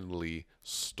single-handedly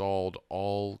stalled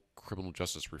all criminal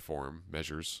justice reform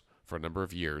measures for a number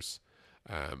of years.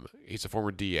 He's a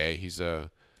former DA. He's a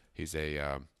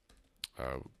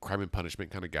crime and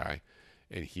punishment kind of guy,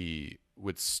 and he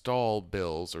would stall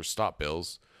bills or stop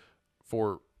bills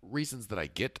for reasons that I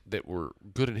get that were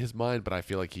good in his mind, but I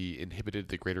feel like he inhibited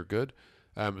the greater good.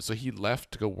 So he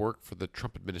left to go work for the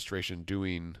Trump administration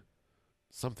doing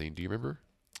something. Do you remember?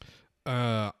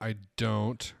 I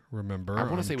don't remember. I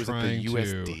want to say it was at the trying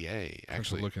USDA, to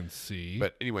actually. look and see.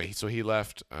 But anyway, so he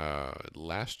left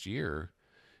last year,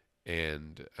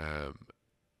 and I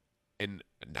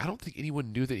don't think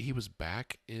anyone knew that he was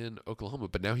back in Oklahoma.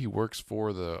 But now he works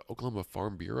for the Oklahoma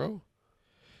Farm Bureau.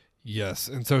 Yes,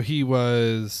 and so he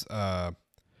was.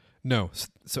 No,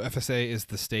 so FSA is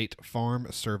the State Farm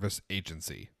Service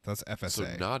Agency. That's FSA. So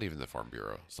not even the Farm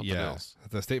Bureau, something else.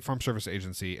 The State Farm Service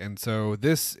Agency. And so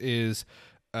this is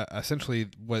essentially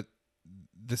what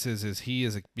this is he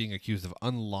is being accused of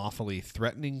unlawfully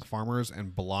threatening farmers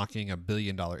and blocking $1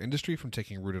 billion industry from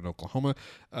taking root in Oklahoma.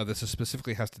 This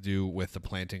specifically has to do with the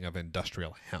planting of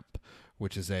industrial hemp,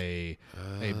 which is a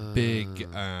big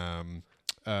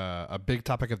a big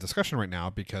topic of discussion right now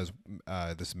because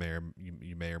this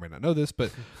you may or may not know this,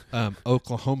 but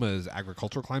Oklahoma's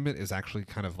agricultural climate is actually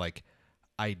kind of like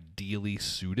ideally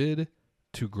suited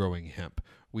to growing hemp.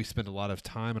 We spend a lot of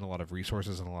time and a lot of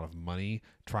resources and a lot of money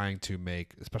trying to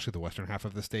make, especially the western half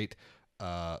of the state,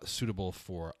 suitable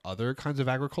for other kinds of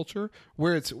agriculture,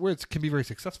 where it can be very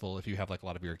successful if you have like a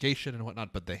lot of irrigation and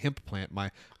whatnot. But the hemp plant,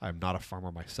 I'm not a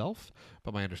farmer myself,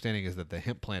 but my understanding is that the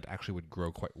hemp plant actually would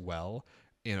grow quite well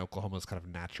in Oklahoma's kind of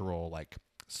natural like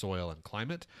soil and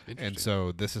climate. And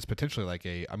so this is potentially like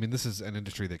this is an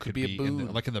industry that could be in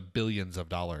the billions of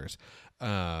dollars.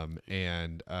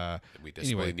 And we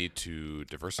desperately need to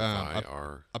diversify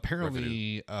our apparently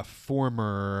revenue. A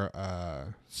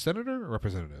former senator or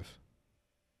representative.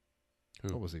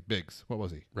 Who? What was he? Biggs. What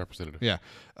was he? Representative. Yeah.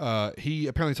 He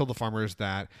apparently told the farmers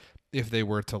that if they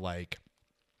were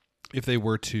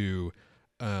to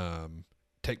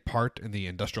take part in the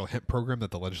industrial hemp program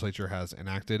that the legislature has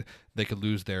enacted, they could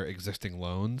lose their existing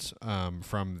loans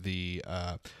from the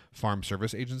Farm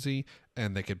Service Agency,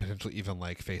 and they could potentially even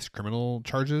like face criminal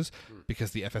charges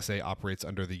because the FSA operates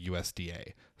under the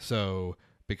USDA. So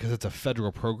because it's a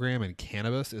federal program and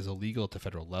cannabis is illegal at the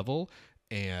federal level,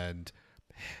 and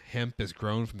hemp is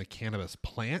grown from the cannabis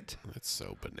plant. That's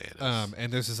so bananas.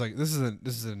 And there's this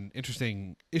is an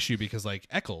interesting issue because like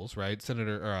Eccles, right,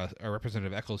 Senator or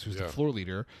Representative Eccles, who's the floor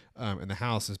leader in the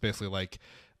House, is basically like,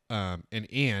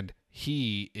 and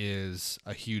he is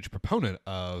a huge proponent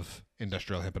of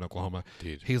industrial hemp in Oklahoma.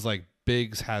 Indeed. He's like,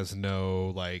 Biggs has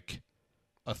no like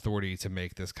authority to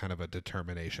make this kind of a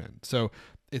determination. So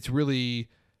it's really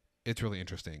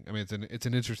interesting. I mean, it's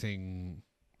an interesting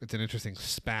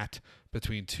spat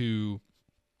between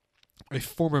a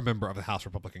former member of the House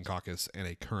Republican Caucus and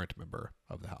a current member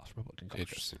of the House Republican Caucus.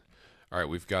 Interesting. All right,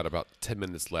 we've got about 10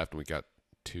 minutes left, and we've got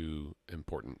 2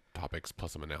 important topics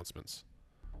plus some announcements.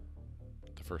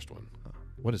 The first one.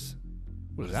 What does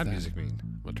that music mean?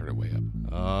 I'm going to turn it way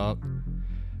up.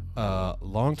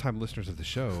 Longtime listeners of the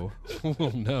show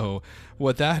will know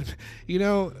what that,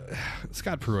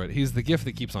 Scott Pruitt, he's the gift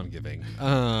that keeps on giving.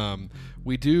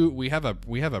 We have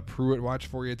a Pruitt watch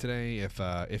for you today.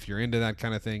 If you're into that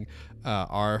kind of thing,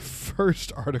 our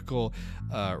first article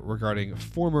regarding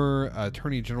former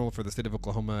Attorney General for the state of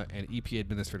Oklahoma and EPA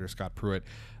Administrator Scott Pruitt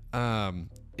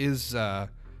is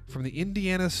from the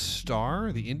Indiana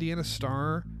Star. The Indiana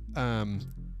Star.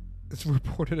 It's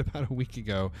reported about a week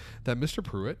ago that Mr.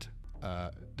 Pruitt,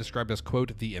 described as,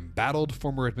 quote, the embattled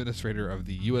former administrator of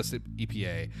the U.S.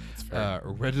 EPA,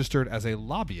 registered as a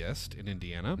lobbyist in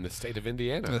Indiana. In the state of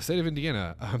Indiana. In the state of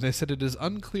Indiana. They said it is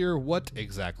unclear what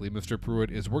exactly Mr. Pruitt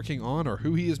is working on or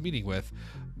who he is meeting with,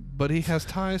 but he has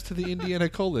ties to the Indiana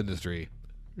coal industry.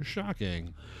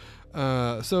 Shocking.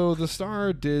 So the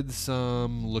Star did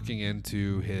some looking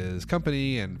into his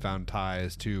company and found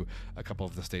ties to a couple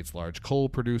of the state's large coal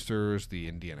producers, the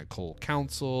Indiana Coal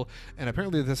Council, and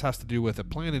apparently this has to do with a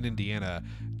plan in Indiana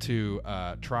to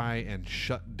try and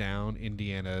shut down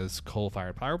Indiana's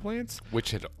coal-fired power plants.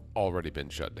 Which had already been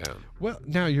shut down. Well,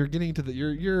 now you're getting to the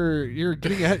you're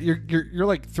getting ahead. You're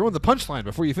like throwing the punchline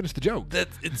before you finish the joke.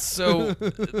 It's so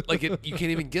like you can't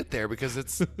even get there because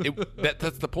that's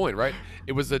the point, right?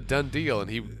 It was a done deal, and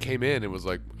he came in and was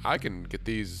like, I can get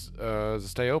these to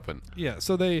stay open. Yeah.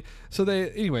 So they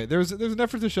anyway. There's an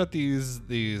effort to shut these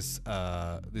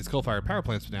coal-fired power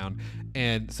plants down,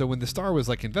 and so when the Star was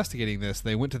like investigating this,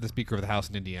 they went to the Speaker of the House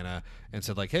in Indiana and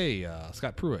said like, hey,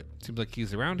 Scott Pruitt, seems like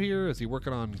he's around here. Is he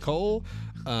working on coal?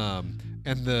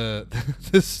 And the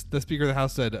Speaker of the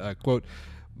House said, quote,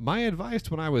 my advice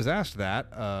when I was asked that,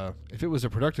 if it was a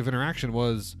productive interaction,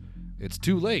 was it's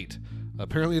too late.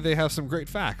 Apparently they have some great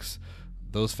facts.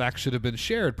 Those facts should have been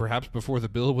shared perhaps before the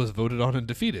bill was voted on and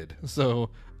defeated. So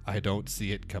I don't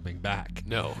see it coming back.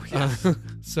 No. Yes.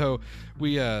 So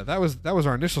we that was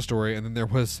our initial story, and then there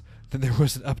was an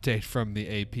update from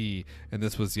the AP, and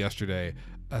this was yesterday,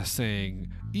 saying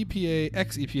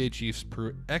ex-EPA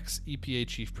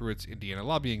Chief Pruitt's Indiana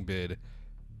lobbying bid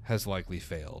has likely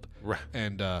failed. Right.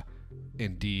 And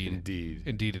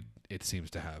indeed it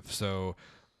seems to have. So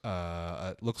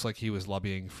it looks like he was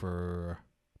lobbying for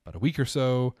about a week or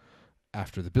so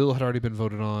after the bill had already been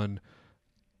voted on.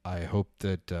 I hope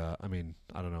that I don't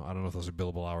know if those are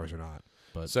billable hours or not.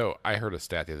 But so I heard a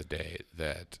stat the other day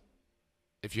that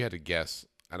if you had to guess,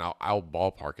 and I'll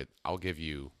ballpark it, I'll give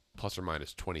you plus or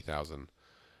minus 20,000.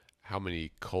 How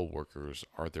many coal workers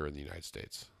are there in the United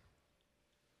States?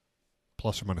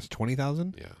 Plus or minus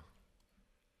 20,000? Yeah.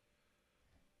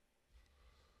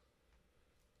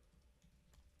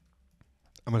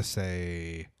 I'm going to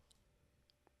say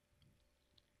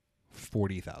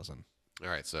 40,000. All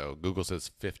right, so Google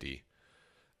says 50.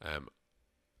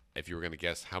 If you were going to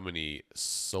guess how many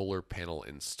solar panel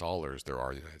installers there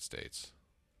are in the United States.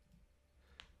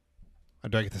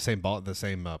 Do I get the same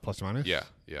plus or minus? Yeah,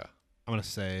 yeah. I'm going to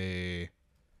say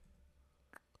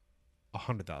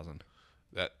 100,000.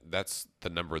 That's the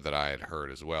number that I had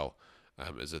heard as well,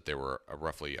 is that there were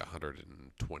roughly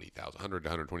 120,000, 100 to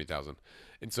 120,000.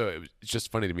 And so it's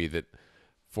just funny to me that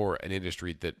for an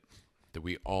industry that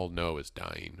we all know is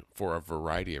dying for a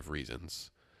variety of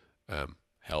reasons,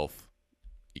 health,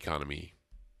 economy,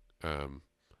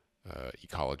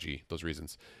 ecology, those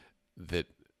reasons, that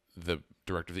the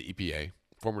director of the EPA,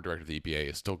 former director of the EPA,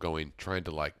 is still trying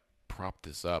to like prop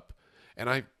this up.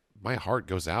 And my heart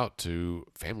goes out to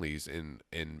families and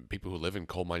people who live in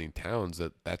coal mining towns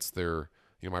that's their,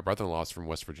 my brother-in-law's from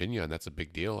West Virginia, and that's a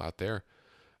big deal out there.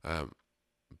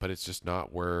 But it's just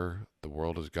not where the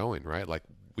world is going, right? Like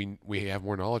we have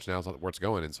more knowledge now where it's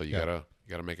going, and so you gotta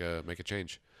make a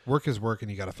change. Work is work,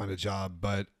 and you gotta find a job.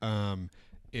 But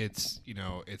it's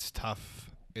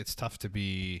tough. It's tough to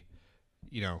be.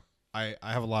 I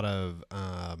have a lot of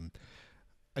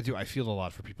I feel a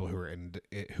lot for people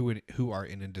who are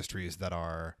in industries that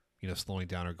are slowing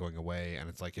down or going away, and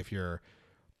it's like if you're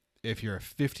a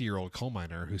 50-year-old coal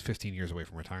miner who's 15 years away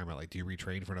from retirement, like do you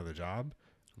retrain for another job?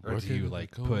 Or do you do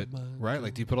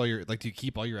you put all your do you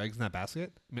keep all your eggs in that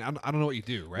basket? I mean, I don't know what you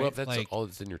do, right? Well, if that's all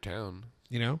that's in your town,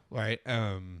 right?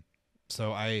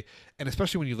 So and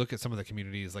especially when you look at some of the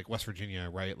communities like West Virginia,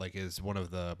 right? Like is one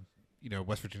of the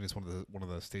West Virginia is one of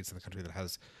the states in the country that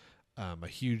has a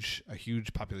huge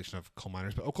population of coal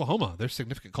miners. But Oklahoma, there's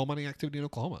significant coal mining activity in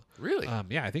Oklahoma. Really?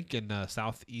 Yeah, I think in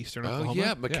southeastern Oklahoma.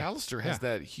 Yeah, McAllister has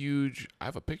that huge. I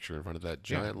have a picture in front of that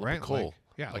giant lump of coal.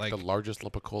 Like the largest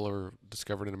lump of coal ever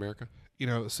discovered in America.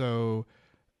 So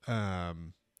a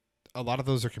lot of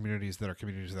those are communities that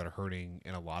are hurting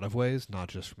in a lot of ways, not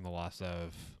just from the loss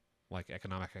of like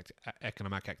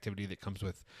economic activity that comes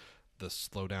with the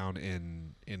slowdown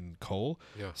in coal.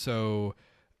 Yeah. So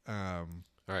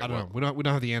all right, I don't know. We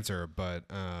don't have the answer, but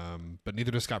neither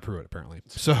does Scott Pruitt apparently.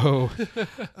 So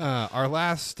our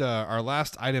last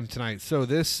item tonight. So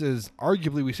this is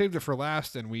arguably, we saved it for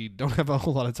last, and we don't have a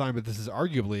whole lot of time. But this is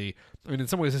arguably, in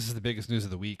some ways, this is the biggest news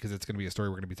of the week because it's going to be a story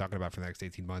we're going to be talking about for the next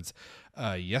 18 months.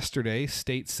 Yesterday,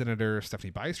 State Senator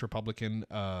Stephanie Bice, Republican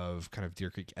of kind of Deer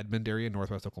Creek, Edmond area,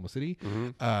 Northwest Oklahoma City,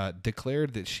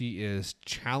 declared that she is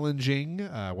challenging.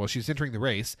 She's entering the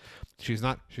race. She's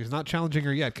not challenging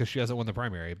her yet because she hasn't won the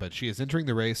primary, but she is entering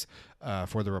the race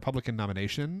for the Republican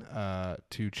nomination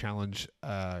to challenge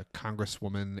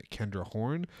Congresswoman Kendra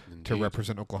Horn to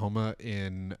represent Oklahoma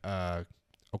in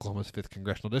Oklahoma's 5th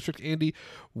congressional district. Andy,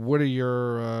 what are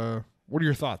your what are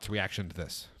your thoughts, reaction to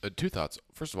this? Two thoughts.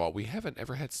 First of all, we haven't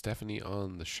ever had Stephanie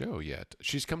on the show yet.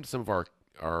 She's come to some of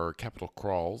our Capitol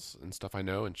crawls and stuff, I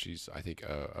know, and she's, I think,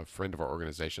 a friend of our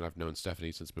organization. I've known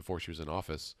Stephanie since before she was in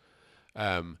office.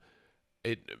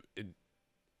 It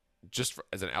just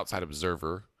as an outside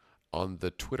observer on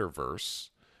the Twitterverse,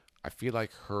 I feel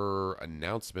like her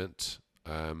announcement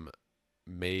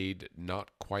made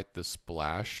not quite the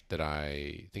splash that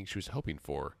I think she was hoping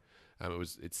for.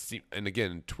 And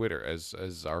again, Twitter,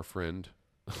 as our friend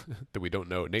that we don't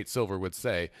know, Nate Silver, would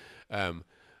say,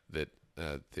 that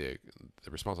the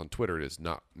response on Twitter is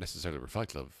not necessarily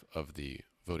reflective of the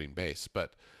voting base,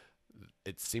 but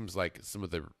it seems like some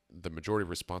of the majority of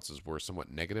responses were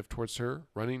somewhat negative towards her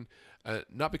running,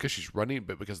 not because she's running,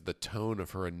 but because of the tone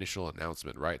of her initial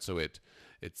announcement, right? So it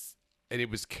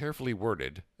was carefully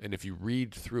worded, and if you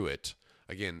read through it,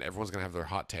 again, everyone's gonna have their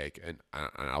hot take, and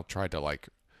I'll try to like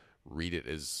read it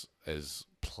as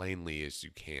plainly as you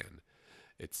can.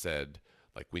 It said,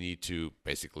 like, we need to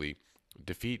basically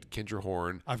defeat Kendra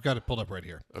Horn. I've got it pulled up right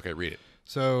here. Okay, read it.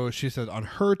 So she said on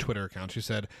her Twitter account, she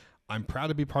said, "I'm proud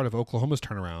to be part of Oklahoma's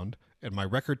turnaround and my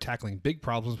record tackling big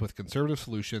problems with conservative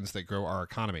solutions that grow our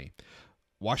economy.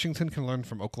 Washington can learn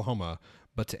from Oklahoma,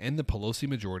 but to end the Pelosi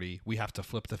majority, we have to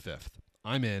flip the fifth.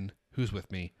 I'm in. Who's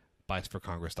with me?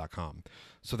 BiasForCongress.com."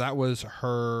 So that was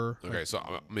her. Okay, so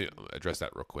let me address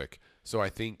that real quick. So I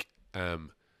think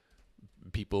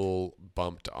people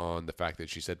bumped on the fact that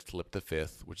she said flip the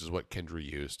fifth, which is what Kendra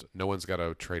used. No one's got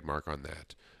a trademark on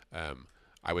that.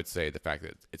 I would say the fact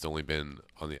that it's only been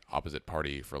on the opposite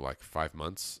party for like 5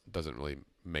 months doesn't really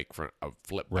make for a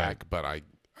flip back, but I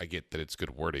get that it's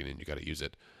good wording and you got to use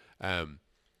it. I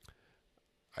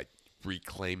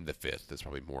reclaim the fifth. That's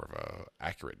probably more of a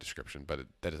accurate description, but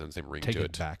that doesn't have the same ring Take to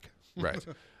it back. Right.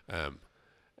 And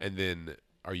then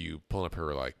are you pulling up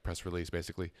her like press release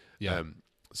basically? Yeah.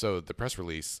 So the press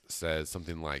release says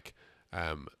something like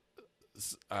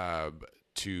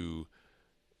to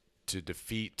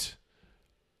defeat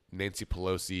Nancy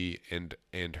Pelosi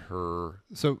and her.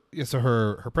 So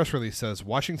her press release says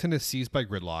Washington is seized by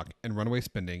gridlock and runaway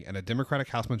spending and a Democratic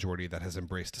House majority that has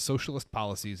embraced socialist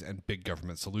policies and big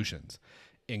government solutions.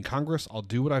 In Congress, I'll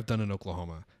do what I've done in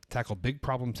Oklahoma, tackle big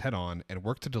problems head on, and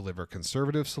work to deliver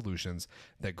conservative solutions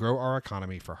that grow our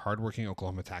economy for hardworking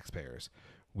Oklahoma taxpayers.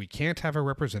 We can't have a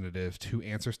representative who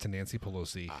answers to Nancy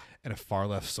Pelosi and a far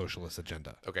left socialist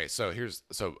agenda. Okay, so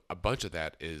a bunch of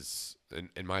that is,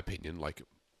 in my opinion, like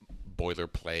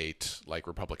boilerplate, like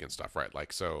Republican stuff, right?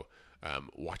 Like, so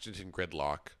Washington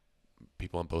gridlock,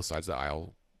 people on both sides of the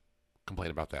aisle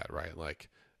complain about that, right? Like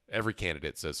every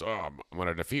candidate says, "Oh, I'm going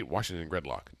to defeat Washington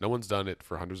gridlock." No one's done it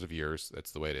for hundreds of years.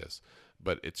 That's the way it is,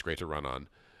 but it's great to run on.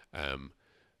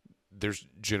 There's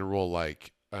general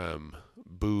like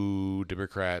boo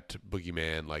Democrat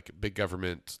boogeyman, like big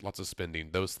government, lots of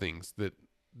spending, those things that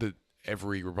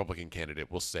every Republican candidate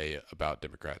will say about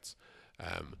Democrats.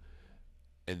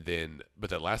 And then, but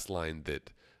that last line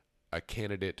that a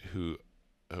candidate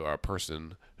or a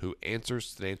person who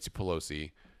answers to Nancy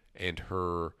Pelosi and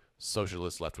her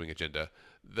socialist left-wing agenda,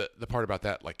 the part about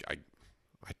that, like I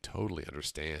totally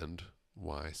understand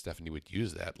why Stephanie would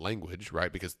use that language,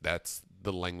 right? Because that's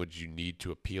the language you need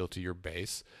to appeal to your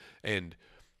base, and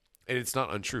it's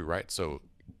not untrue, right? So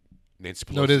Nancy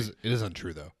Pelosi. No, it is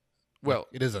untrue though. Well,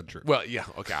 it is untrue. Well, yeah,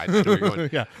 okay, I know where you're going.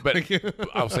 Yeah, but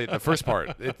I'll say the first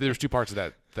part. There's two parts of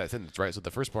that sentence, right? So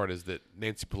the first part is that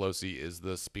Nancy Pelosi is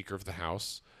the Speaker of the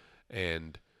House,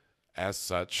 and as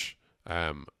such,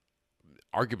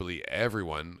 arguably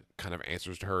everyone kind of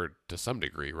answers to her to some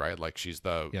degree, right? Like she's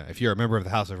the If you're a member of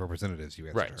the House of Representatives, you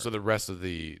answer right. to her. So the rest of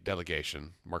the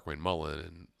delegation, Markwayne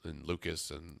Mullin and Lucas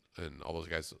and all those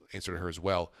guys, answer to her as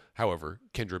well. However,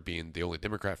 Kendra being the only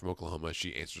Democrat from Oklahoma,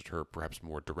 she answers to her perhaps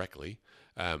more directly.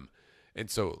 And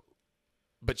so,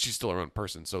 but she's still her own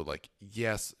person. So like,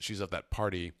 yes, she's of that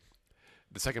party.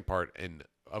 The second part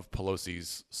of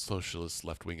Pelosi's socialist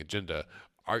left-wing agenda,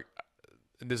 and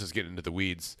this is getting into the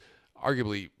weeds.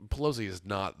 Arguably, Pelosi is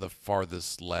not the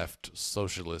farthest left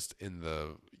socialist in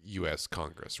the U.S.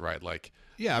 Congress, right? Like,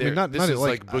 yeah, I mean, this is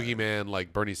like boogeyman,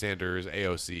 like Bernie Sanders,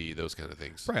 AOC, those kind of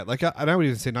things, right? Like, and I would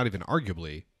even say not even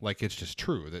arguably, like it's just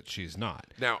true that she's not.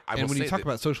 Now, and when you talk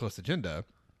about socialist agenda,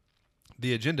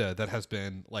 the agenda that has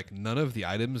been like none of the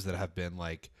items that have been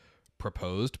like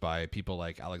proposed by people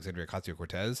like Alexandria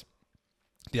Ocasio-Cortez,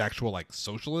 the actual like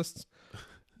socialists,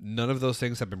 none of those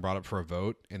things have been brought up for a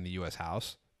vote in the U.S.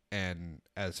 House. And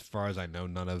as far as I know,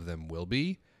 none of them will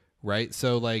be, right?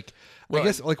 So, like, I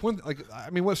guess, like,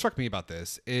 what struck me about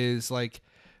this is, like,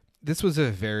 this was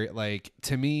a very, like,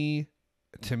 to me,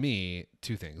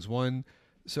 two things. One,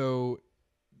 so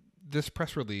this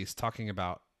press release talking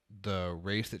about the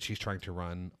race that she's trying to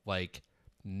run, like,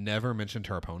 never mentioned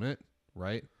her opponent,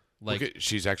 right? Like, okay,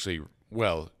 she's actually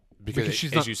because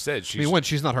she's as not, you said, I mean, one,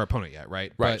 she's not her opponent yet,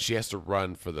 right? right. But, She has to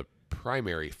run for the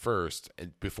primary first,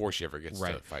 and before she ever gets to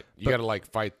Right. fight, you got to like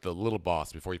fight the little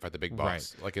boss before you fight the big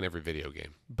boss, like in every video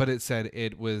game. but it said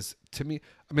it was, to me,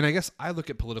 I mean, I guess I look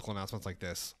at political announcements like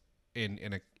this in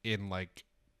like,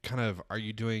 kind of, are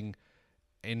you doing,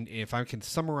 and if I can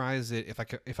summarize it,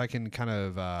 if I can kind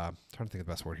of, trying to think of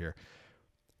the best word here.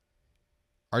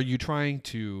 Are you trying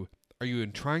to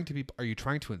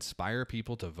inspire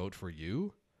people to vote for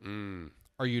you?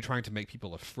 Are you trying to make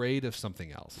people afraid of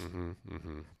something else?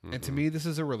 And to me, this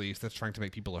is a release that's trying to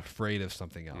make people afraid of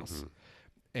something else.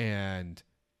 And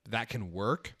that can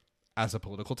work as a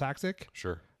political tactic.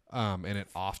 Sure. And it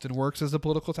often works as a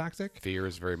political tactic. Fear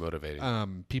is very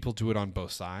motivating. People do it on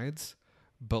both sides.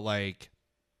 But, like,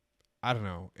 I don't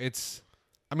know.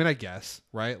 I mean, I guess,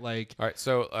 right? Like, All right,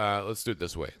 so let's do it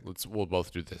this way. We'll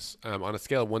both do this on a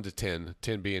scale of 1 to 10,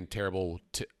 10 being terrible.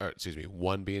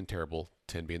 1 being terrible,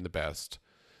 10 being the best.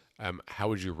 How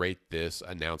would you rate this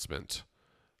announcement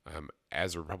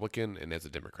as a Republican and as a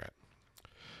Democrat?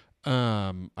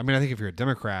 I mean, I think if you're a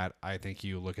Democrat, I think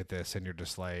you look at this and you're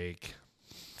just like,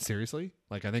 seriously?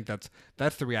 Like, I think that's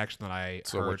the reaction that I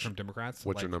heard from Democrats.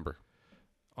 What's your number?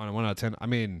 On a 1 out of 10, I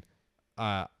mean,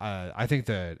 I think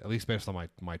that, at least based on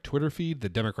my Twitter feed, the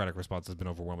Democratic response has been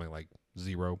overwhelming, like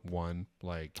 0, 1,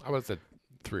 like. I would have said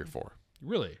 3 or 4.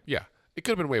 Really? Yeah, it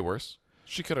could have been way worse.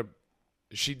 She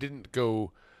didn't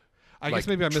go. I guess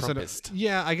maybe I misunderstood.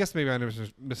 Yeah, I guess maybe I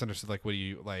misunderstood. Like,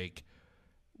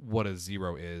 what a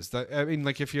 0 is. That, I mean,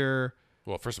 like, if you're.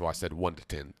 Well, first of all, I said 1 to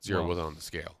 10. 0 wasn't on the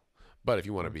scale. But if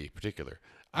you want to be particular,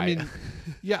 I mean,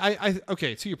 yeah, I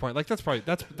okay. To your point, like, that's probably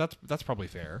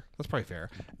fair. That's probably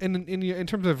fair. And in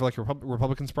terms of, like,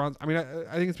 Republican response, I mean,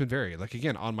 I think it's been varied. Like,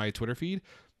 again, on my Twitter feed,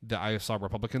 that I saw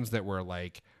Republicans that were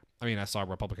like, I mean, I saw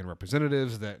Republican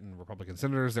representatives and Republican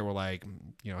senators that were like,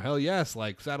 hell yes,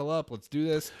 like, saddle up, let's do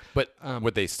this. But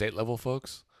were they state level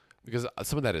folks? Because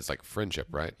some of that is like friendship,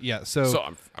 right? Yeah. So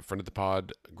I'm a friend of the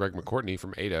pod, Greg McCourtney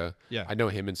from Ada. Yeah. I know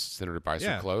him and Senator Bice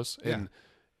are close,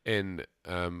 and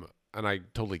I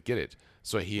totally get it.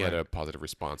 So he had a positive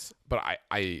response, but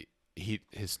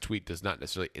his tweet does not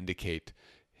necessarily indicate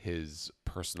his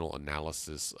personal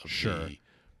analysis of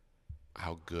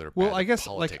how good or bad I guess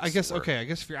were. I guess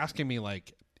if you're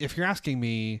asking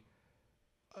me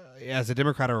as a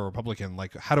Democrat or a Republican,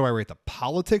 like, how do I rate the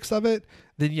politics of it?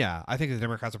 Then yeah, I think the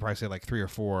Democrats would probably say like 3 or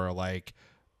 4. Like,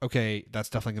 okay, that's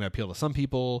definitely going to appeal to some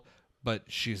people, but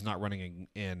she's not running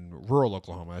in rural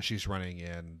Oklahoma. She's running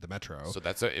in the metro. So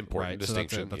that's an important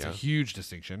distinction. So that's a huge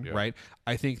distinction, right?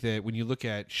 I think that when you look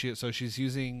at she's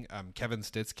using Kevin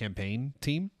Stitt's campaign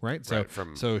team, right? So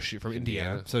from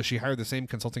Indiana. So she hired the same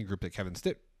consulting group that Kevin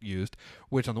Stitt used,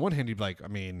 which on the one hand you'd be like, I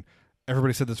mean,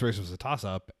 everybody said this race was a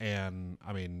toss-up, and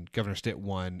I mean, Governor Stitt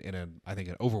won in an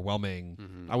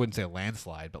overwhelming, I wouldn't say a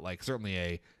landslide, but like certainly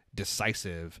a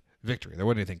decisive victory. There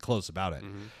wasn't anything close about it.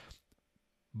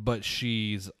 But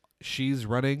she's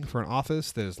running for an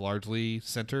office that is largely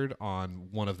centered on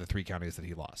one of the 3 counties that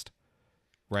he lost,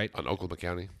 right? On Oklahoma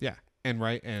County. Yeah, and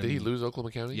did he lose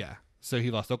Oklahoma County? Yeah, so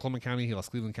he lost Oklahoma County, he lost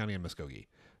Cleveland County, and Muskogee.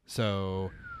 So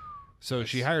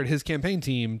she hired his campaign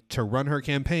team to run her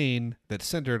campaign that's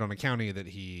centered on a county that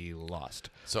he lost.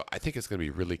 So I think it's going to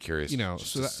be really curious, to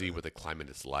see what the climate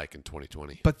is like in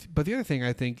 2020. But the other thing,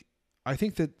 I think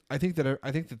that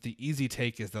the easy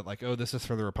take is that, like, oh, this is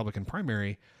for the Republican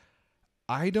primary.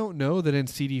 I don't know that in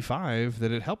CD5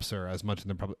 that it helps her as much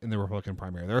in the Republican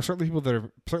primary. There are certainly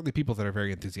people that are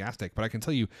very enthusiastic, but I can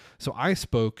tell you. So I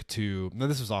spoke to. Now,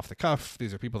 this was off the cuff.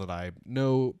 These are people that I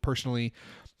know personally.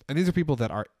 And these are people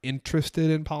that are interested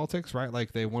in politics, right?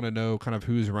 Like, they want to know kind of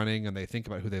who's running, and they think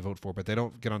about who they vote for, but they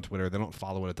don't get on Twitter. They don't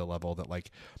follow it at the level that, like,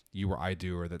 you or I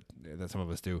do, or that some of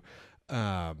us do.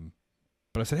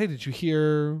 But I said, hey, did you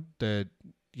hear that,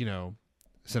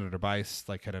 Senator Bice,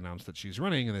 like, had announced that she's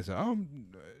running? And they said, oh,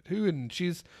 who? And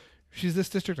she's this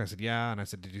district. And I said, yeah. And I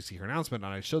said, did you see her announcement?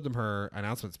 And I showed them her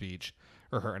announcement speech,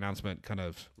 or her announcement kind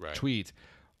of tweet.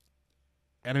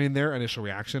 And I mean, their initial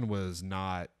reaction was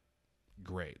not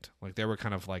great. Like, they were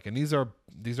kind of like, and these are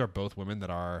both women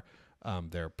that are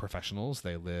they're professionals.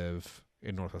 They live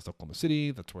in Northwest Oklahoma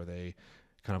City. That's where they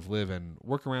kind of live and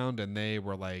work around. And they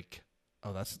were like,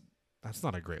 oh, that's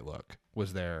not a great look,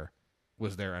 was their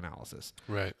analysis.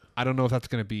 Right. I don't know if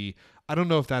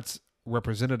that's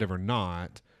representative or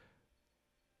not.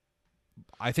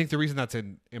 I think the reason that's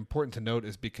important to note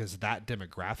is because that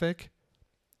demographic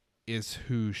is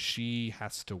who she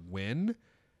has to win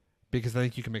because I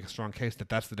think you can make a strong case that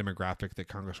that's the demographic that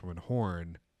Congresswoman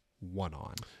Horn won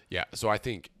on. Yeah. So I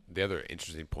think the other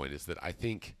interesting point is that I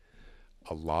think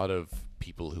a lot of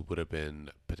people who would have been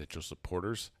potential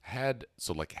supporters had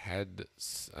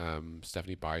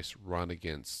Stephanie Bice run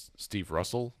against Steve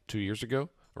Russell 2 years ago,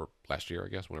 or last year, I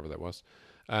guess, whenever that was.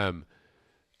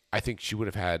 I think she would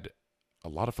have had a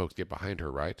lot of folks get behind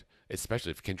her, right?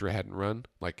 Especially if Kendra hadn't run.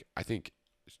 Like, I think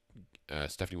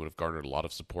Stephanie would have garnered a lot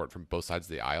of support from both sides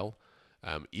of the aisle,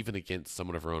 even against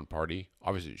someone of her own party.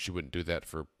 Obviously, she wouldn't do that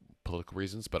for political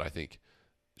reasons, but I think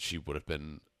she would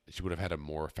have had a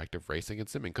more effective race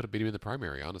against him and could have beat him in the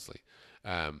primary, honestly.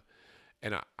 And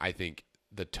I think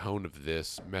the tone of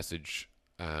this message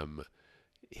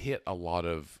hit a lot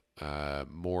of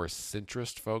more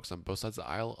centrist folks on both sides of the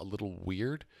aisle a little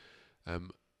weird.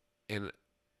 And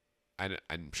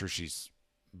I'm sure she's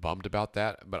bummed about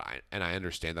that, but I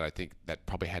understand that. I think that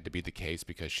probably had to be the case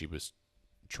because she was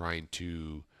trying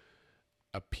to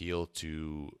appeal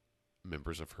to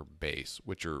members of her base,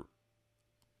 which are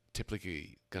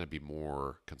typically going to be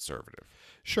more conservative.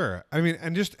 Sure. I mean,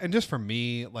 and just for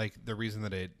me, like the reason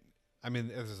that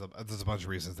there's a bunch of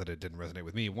reasons that it didn't resonate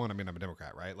with me. One, I mean, I'm a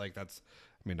Democrat, right? Like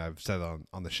I've said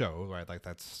on the show, right? Like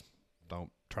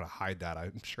don't try to hide that.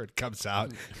 I'm sure it comes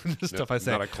out. The stuff I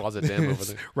say. Not a closet dam over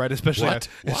there. Right, especially What?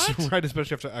 right,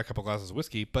 especially after a couple glasses of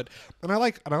whiskey. But I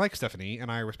like Stephanie,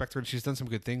 and I respect her, and she's done some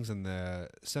good things in the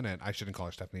Senate. I shouldn't call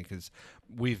her Stephanie because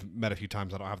we've met a few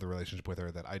times. I don't have the relationship with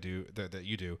her that I do that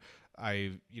you do.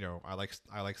 I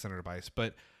like Senator Bice,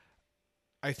 but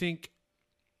I think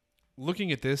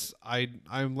looking at this, I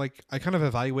kind of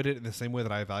evaluate it in the same way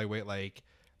that I evaluate like.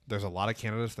 There's a lot of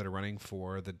candidates that are running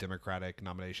for the Democratic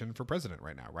nomination for president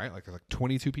right now, right? Like there's like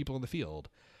 22 people in the field.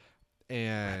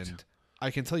 And right.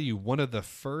 I can tell you one of the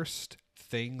first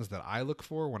things that I look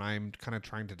for when I'm kind of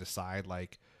trying to decide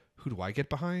like who do I get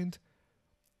behind?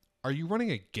 Are you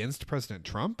running against President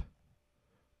Trump?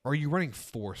 Or are you running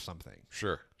for something?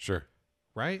 Sure.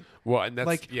 Right? Well, and that's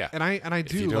like, yeah. And I if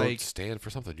do you don't like stand for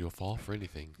something, you'll fall for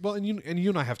anything. Well, and you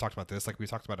and I have talked about this. Like we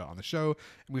talked about it on the show,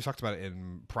 and we've talked about it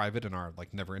in private in our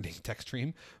like never-ending text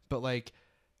stream. But like,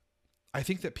 I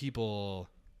think that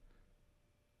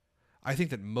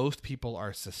most people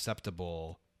are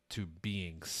susceptible to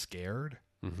being scared.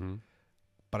 Mm-hmm.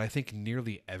 But I think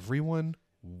nearly everyone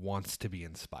wants to be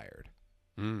inspired.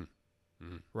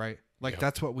 Right? Like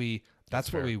that's what we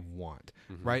want,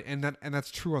 right? And that's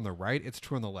true on the right. It's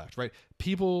true on the left, right?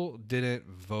 People didn't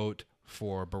vote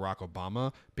for Barack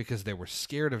Obama because they were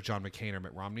scared of John McCain or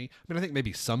Mitt Romney. I mean, I think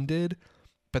maybe some did,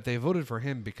 but they voted for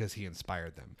him because he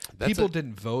inspired them. People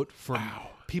didn't vote for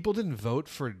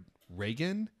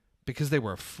Reagan because they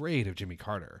were afraid of Jimmy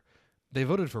Carter. They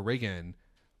voted for Reagan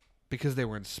because they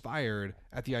were inspired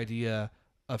at the idea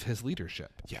of his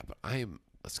leadership. Yeah, but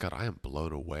Scott, I am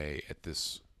blown away at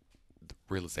this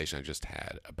realization I just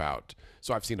had about.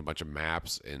 So I've seen a bunch of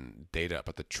maps and data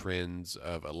about the trends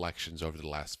of elections over the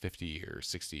last 50 years,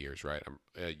 60 years, right?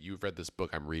 You've read this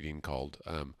book I'm reading called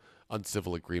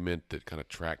Uncivil Agreement that kind of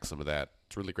tracks some of that.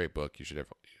 It's a really great book.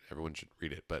 Everyone should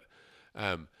read it. But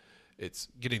it's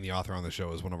getting the author on the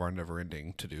show is one of our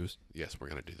never-ending to-dos. Yes, we're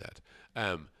going to do that.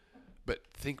 But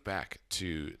think back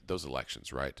to those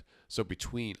elections, right? So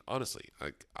honestly,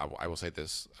 I will say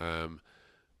this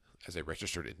as a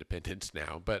registered independent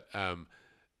now, but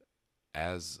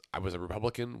as I was a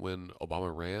Republican when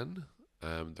Obama ran,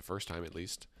 the first time at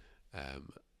least,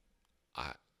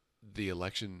 the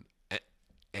election,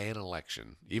 an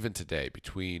election, even today,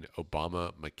 between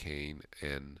Obama, McCain,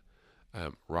 and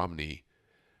Romney,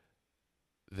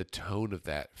 the tone of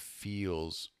that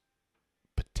feels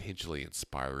potentially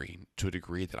inspiring to a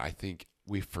degree that I think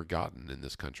we've forgotten in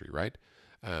this country, right?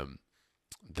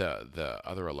 The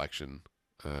other election,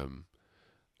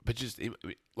 but just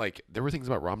like there were things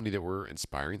about Romney that were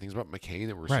inspiring, things about McCain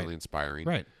that were certainly inspiring.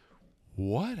 Right.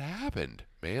 What happened,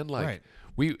 man? Like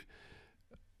right.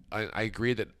 I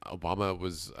agree that Obama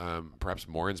was perhaps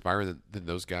more inspiring than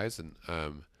those guys, and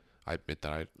I admit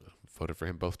that I voted for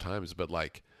him both times. But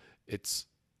like,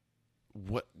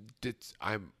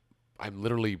 I'm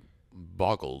literally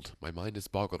boggled. My mind is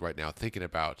boggled right now thinking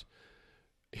about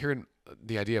hearing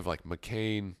the idea of like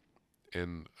McCain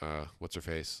and what's her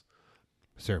face,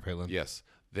 Sarah Palin. Yes,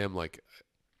 them like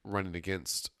running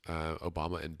against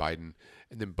Obama and Biden,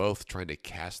 and then both trying to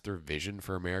cast their vision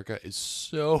for America is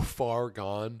so far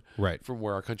gone from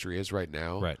where our country is right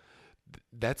now. Right.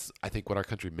 That's, I think, what our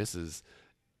country misses.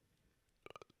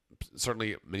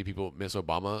 Certainly, many people miss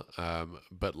Obama,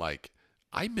 but like,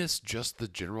 I miss just the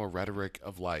general rhetoric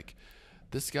of like,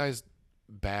 this guy's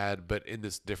bad, but in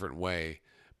this different way,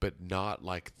 but not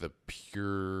like the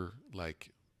pure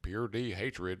like pure D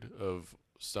hatred of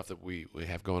stuff that we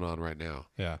have going on right now.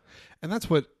 Yeah, and that's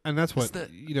what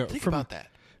you know. Think from about that.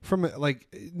 from like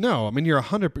no, I mean you're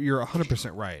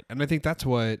 100% right, and I think that's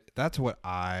what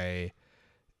I.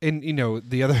 And you know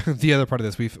the other part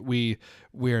of this we're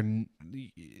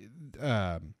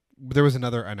there was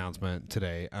another announcement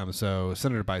today. So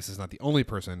Senator Bice is not the only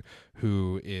person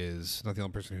who's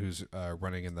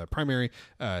running in the primary.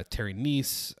 Terry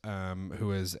Neese,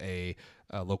 who is a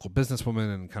local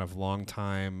businesswoman and kind of long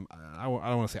time, I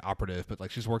don't want to say operative, but like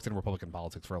she's worked in Republican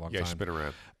politics for a long time. Yeah, she's been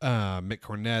around. Mick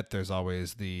Cornett. There's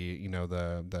always the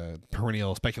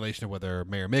perennial speculation of whether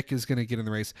Mayor Mick is going to get in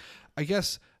the race. I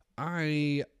guess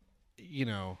I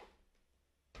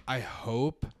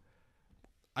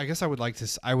would like to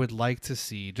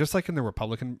see, just like in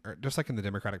the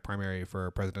Democratic primary for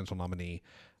a presidential nominee,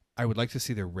 I would like to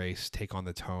see the race take on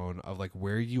the tone of like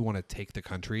where you want to take the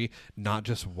country, not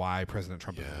just why President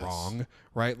Trump is wrong,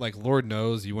 right? Like, Lord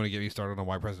knows you want to get me started on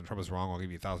why President Trump is wrong. I'll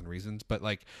give you 1,000 reasons, but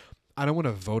like, I don't want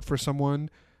to vote for someone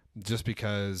just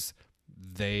because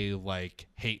they like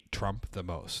hate Trump the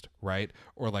most, right?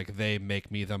 Or like they make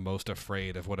me the most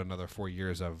afraid of what another 4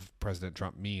 years of President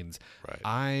Trump means. Right.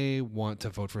 I want to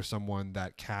vote for someone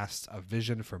that casts a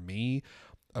vision for me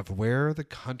of where the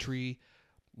country,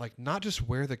 like not just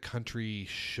where the country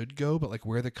should go, but like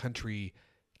where the country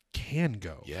can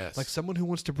go. Yes. Like someone who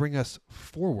wants to bring us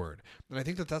forward. And I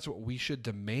think that that's what we should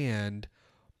demand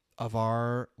of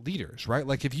our leaders, right?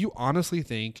 Like if you honestly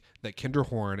think that Kendra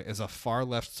Horn is a far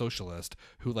left socialist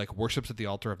who like worships at the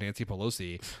altar of Nancy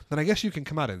Pelosi, then I guess you can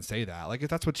come out and say that. Like if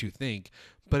that's what you think,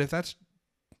 but if that's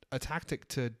a tactic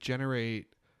to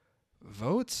generate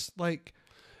votes, like,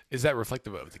 is that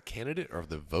reflective of the candidate or of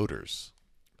the voters?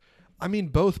 I mean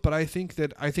both, but I think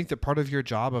that part of your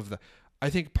job I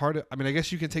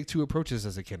guess you can take two approaches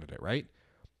as a candidate, right?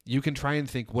 You can try and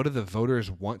think, what do the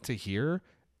voters want to hear,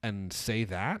 and say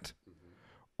that,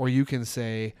 or you can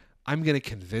say, I'm going to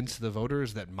convince the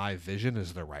voters that my vision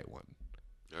is the right one.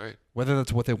 All right. Whether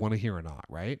that's what they want to hear or not,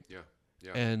 right? Yeah.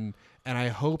 Yeah. And I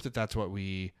hope that that's what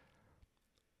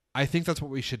I think that's what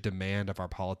we should demand of our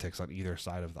politics on either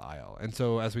side of the aisle. And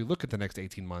so as we look at the next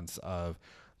 18 months of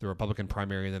the Republican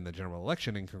primary and then the general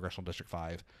election in Congressional District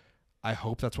 5, I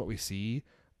hope that's what we see.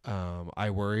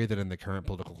 I worry that in the current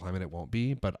political climate it won't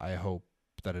be, but I hope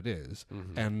that it is.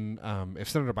 Mm-hmm. And if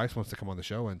Senator Bice wants to come on the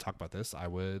show and talk about this,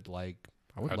 I'd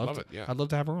love it. Yeah. I'd love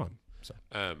to have her on. So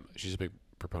she's a big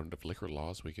proponent of liquor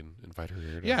laws. We can invite her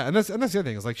here. Yeah, and that's the other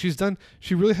thing is like she's done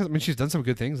some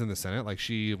good things in the Senate. Like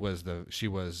she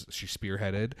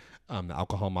spearheaded the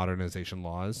alcohol modernization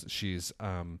laws. She's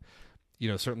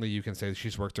certainly you can say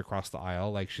she's worked across the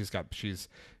aisle. Like she's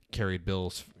carried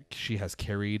bills. She has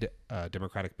carried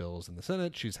Democratic bills in the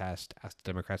Senate. She's asked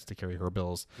Democrats to carry her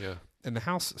bills in the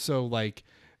House. So like,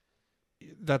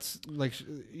 that's like,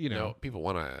 No, people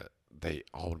they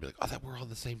all want to be like, oh, that we're on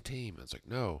the same team. And it's like,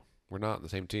 no, we're not on the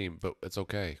same team, but it's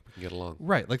okay. We can get along.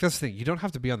 Right. Like that's the thing. You don't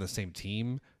have to be on the same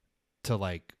team to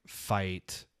like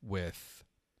fight with,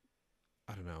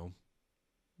 I don't know,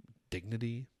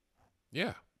 dignity.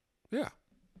 Yeah. Yeah.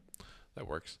 That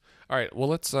works. All right. Well,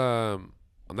 let's, on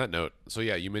that note, so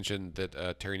yeah, you mentioned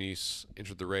that Terry Neese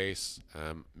entered the race.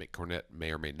 Mick Cornett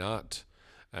may or may not.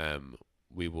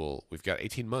 We've got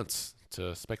 18 months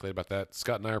to speculate about that.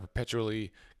 Scott and I are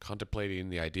perpetually contemplating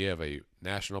the idea of a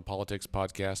national politics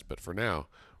podcast, but for now,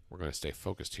 we're going to stay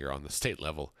focused here on the state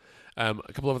level. A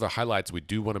couple of other highlights we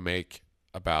do want to make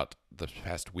about the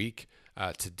past week.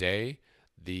 Today,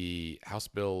 the House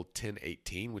Bill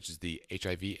 1018, which is the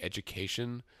HIV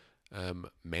education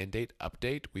mandate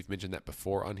update. We've mentioned that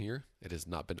before on here. It has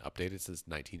not been updated since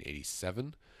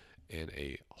 1987, and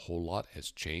a whole lot has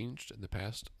changed in the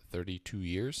past 32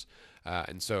 years.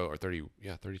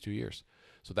 32 years.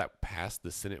 So that passed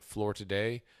the Senate floor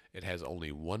today. It has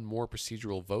only one more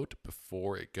procedural vote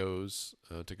before it goes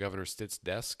to Governor Stitt's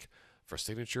desk for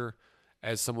signature.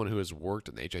 As someone who has worked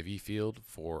in the HIV field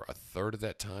for a third of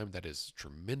that time, that is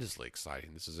tremendously exciting.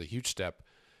 This is a huge step.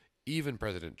 Even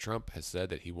President Trump has said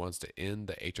that he wants to end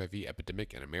the HIV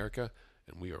epidemic in America,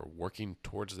 and we are working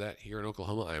towards that here in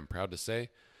Oklahoma. I am proud to say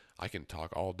I can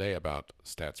talk all day about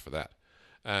stats for that.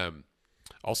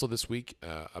 Also this week,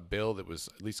 a bill that was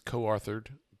at least co-authored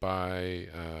by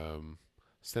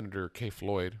Senator Kay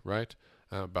Floyd, right,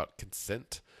 about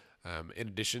consent. In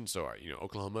addition,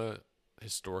 Oklahoma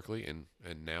historically and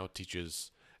now teaches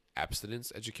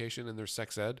abstinence education in their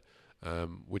sex ed,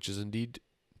 which is indeed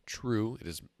true. It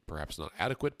is perhaps not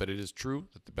adequate, but it is true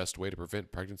that the best way to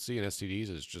prevent pregnancy and STDs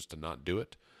is just to not do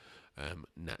it.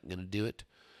 Not going to do it.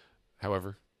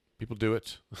 However, people do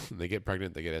it. They get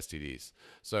pregnant, they get STDs.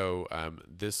 So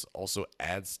this also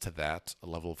adds to that a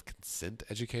level of consent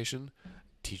education,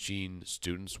 teaching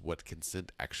students what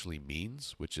consent actually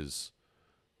means, which is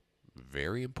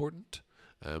very important.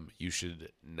 You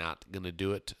should not gonna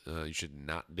do it. You should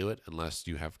not do it unless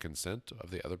you have consent of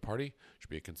the other party. It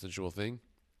should be a consensual thing.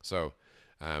 So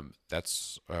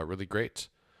that's really great.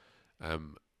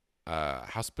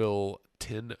 House Bill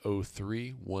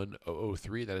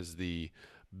 1003. That is the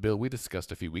bill we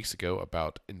discussed a few weeks ago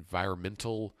about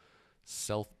environmental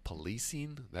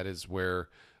self-policing. That is where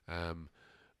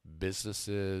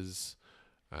businesses.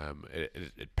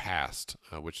 It passed,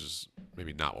 which is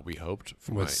maybe not what we hoped.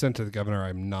 Was sent to the governor.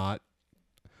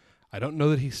 I don't know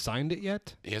that he signed it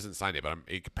yet. He hasn't signed it, but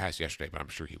it passed yesterday. But I'm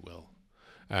sure he will.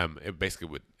 It basically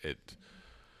would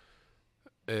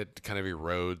it kind of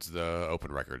erodes the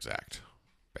Open Records Act.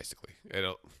 Basically, it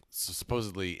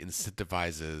supposedly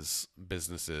incentivizes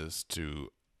businesses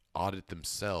to audit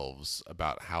themselves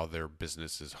about how their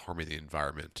business is harming the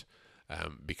environment,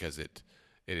 because it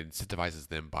incentivizes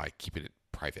them by keeping it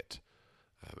private.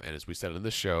 And as we said in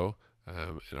this show,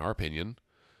 in our opinion,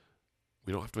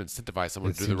 we don't have to incentivize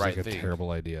someone to do the right thing. It seems like a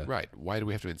terrible idea. Right. Why do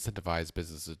we have to incentivize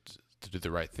businesses to do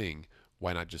the right thing?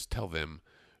 Why not just tell them,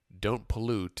 don't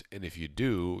pollute, and if you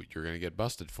do, you're going to get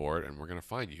busted for it, and we're going to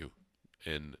fine you.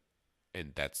 And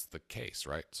that's the case,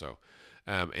 right? So,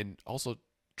 and also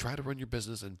try to run your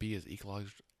business and be as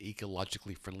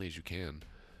ecologically friendly as you can.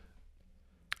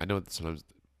 I know that sometimes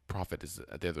profit is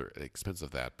at the other expense of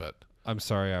that, but I'm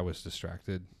sorry I was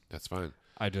distracted. That's fine.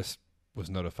 I just was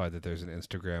notified that there's an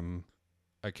Instagram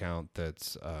account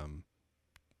that's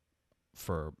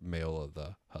for Male of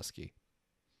the Husky.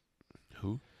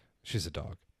 Who? She's a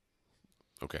dog.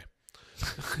 Okay.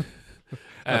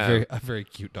 A very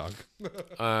cute dog.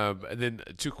 And then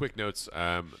 2 quick notes.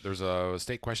 There's a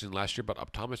state question last year about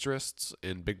optometrists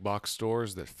in big box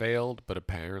stores that failed, but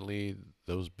apparently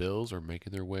those bills are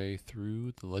making their way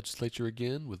through the legislature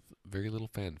again with very little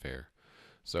fanfare.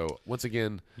 So once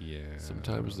again,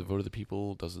 sometimes the vote of the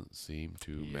people doesn't seem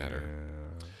to matter.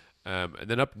 And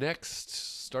then up next,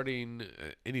 starting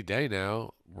any day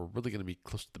now, we're really going to be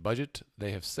close to the budget.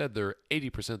 They have said they're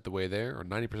 80% the way there, or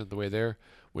 90% the way there,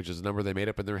 which is a number they made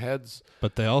up in their heads.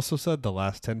 But they also said the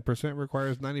last 10%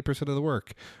 requires 90% of the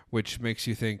work, which makes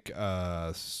you think,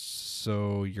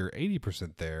 so you're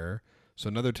 80% there, so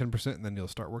another 10%, and then you'll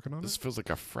start working on This it? feels like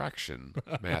a fraction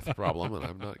math problem, and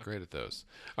I'm not great at those.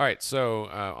 All right, so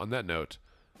on that note,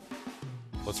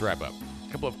 let's wrap up.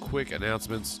 A couple of quick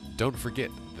announcements. Don't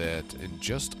forget that in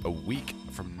just a week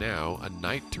from now, A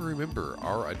Night to Remember,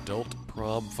 our adult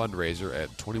prom fundraiser at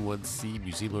 21C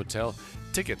Museum Hotel,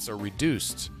 tickets are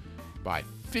reduced by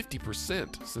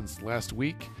 50% since last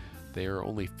week. They are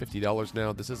only $50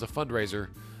 now. This is a fundraiser,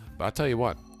 but I'll tell you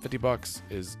what, $50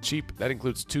 is cheap. That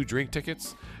includes 2 drink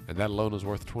tickets, and that alone is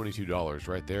worth $22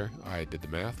 right there. I did the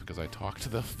math because I talked to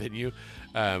the venue.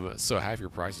 So half your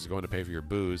price is going to pay for your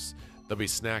booze. There'll be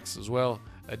snacks as well,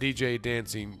 a DJ,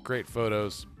 dancing, great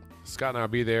photos. Scott and I will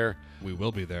be there. We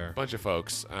will be there. Bunch of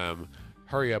folks.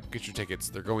 Hurry up, get your tickets.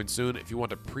 They're going soon. If you want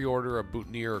to pre-order a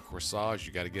boutonniere or corsage,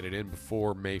 you got to get it in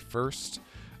before May 1st.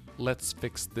 Let's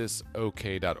fix this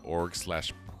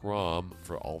ok.org/prom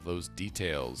for all those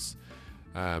details.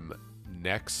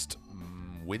 Next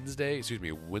Wednesday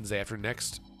after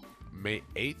next, May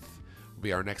 8th, will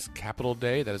be our next Capitol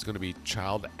Day. That is going to be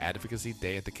Child Advocacy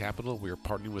Day at the Capitol. We are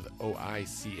partnering with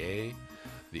OICA,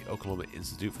 the Oklahoma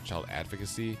Institute for Child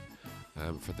Advocacy.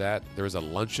 For that, there is a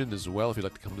luncheon as well. If you'd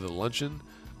like to come to the luncheon,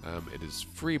 it is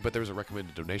free, but there is a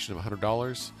recommended donation of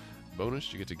 $100.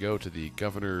 Bonus, you get to go to the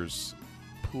governor's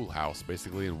pool house,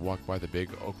 basically, and walk by the big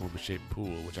Oklahoma-shaped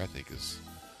pool, which I think is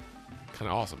kind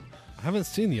of awesome. I haven't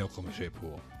seen the Oklahoma-shaped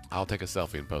pool. I'll take a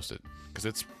selfie and post it,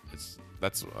 because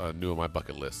that's new on my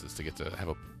bucket list, is to get to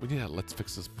have we need a Let's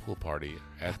Fix This pool party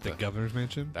at The governor's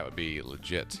mansion? That would be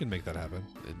legit. You can make that happen.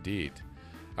 Indeed.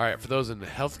 All right, for those in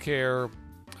healthcare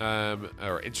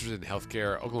or interested in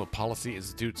healthcare, Oklahoma Policy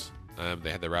Institute,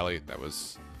 they had their rally. That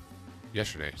was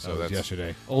yesterday. So that's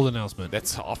yesterday. Old announcement.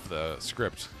 That's off the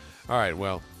script. All right,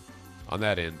 well, on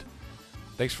that end,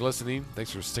 thanks for listening.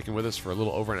 Thanks for sticking with us for a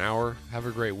little over an hour. Have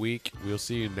a great week. We'll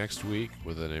see you next week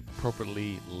with an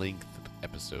appropriately lengthed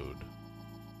episode.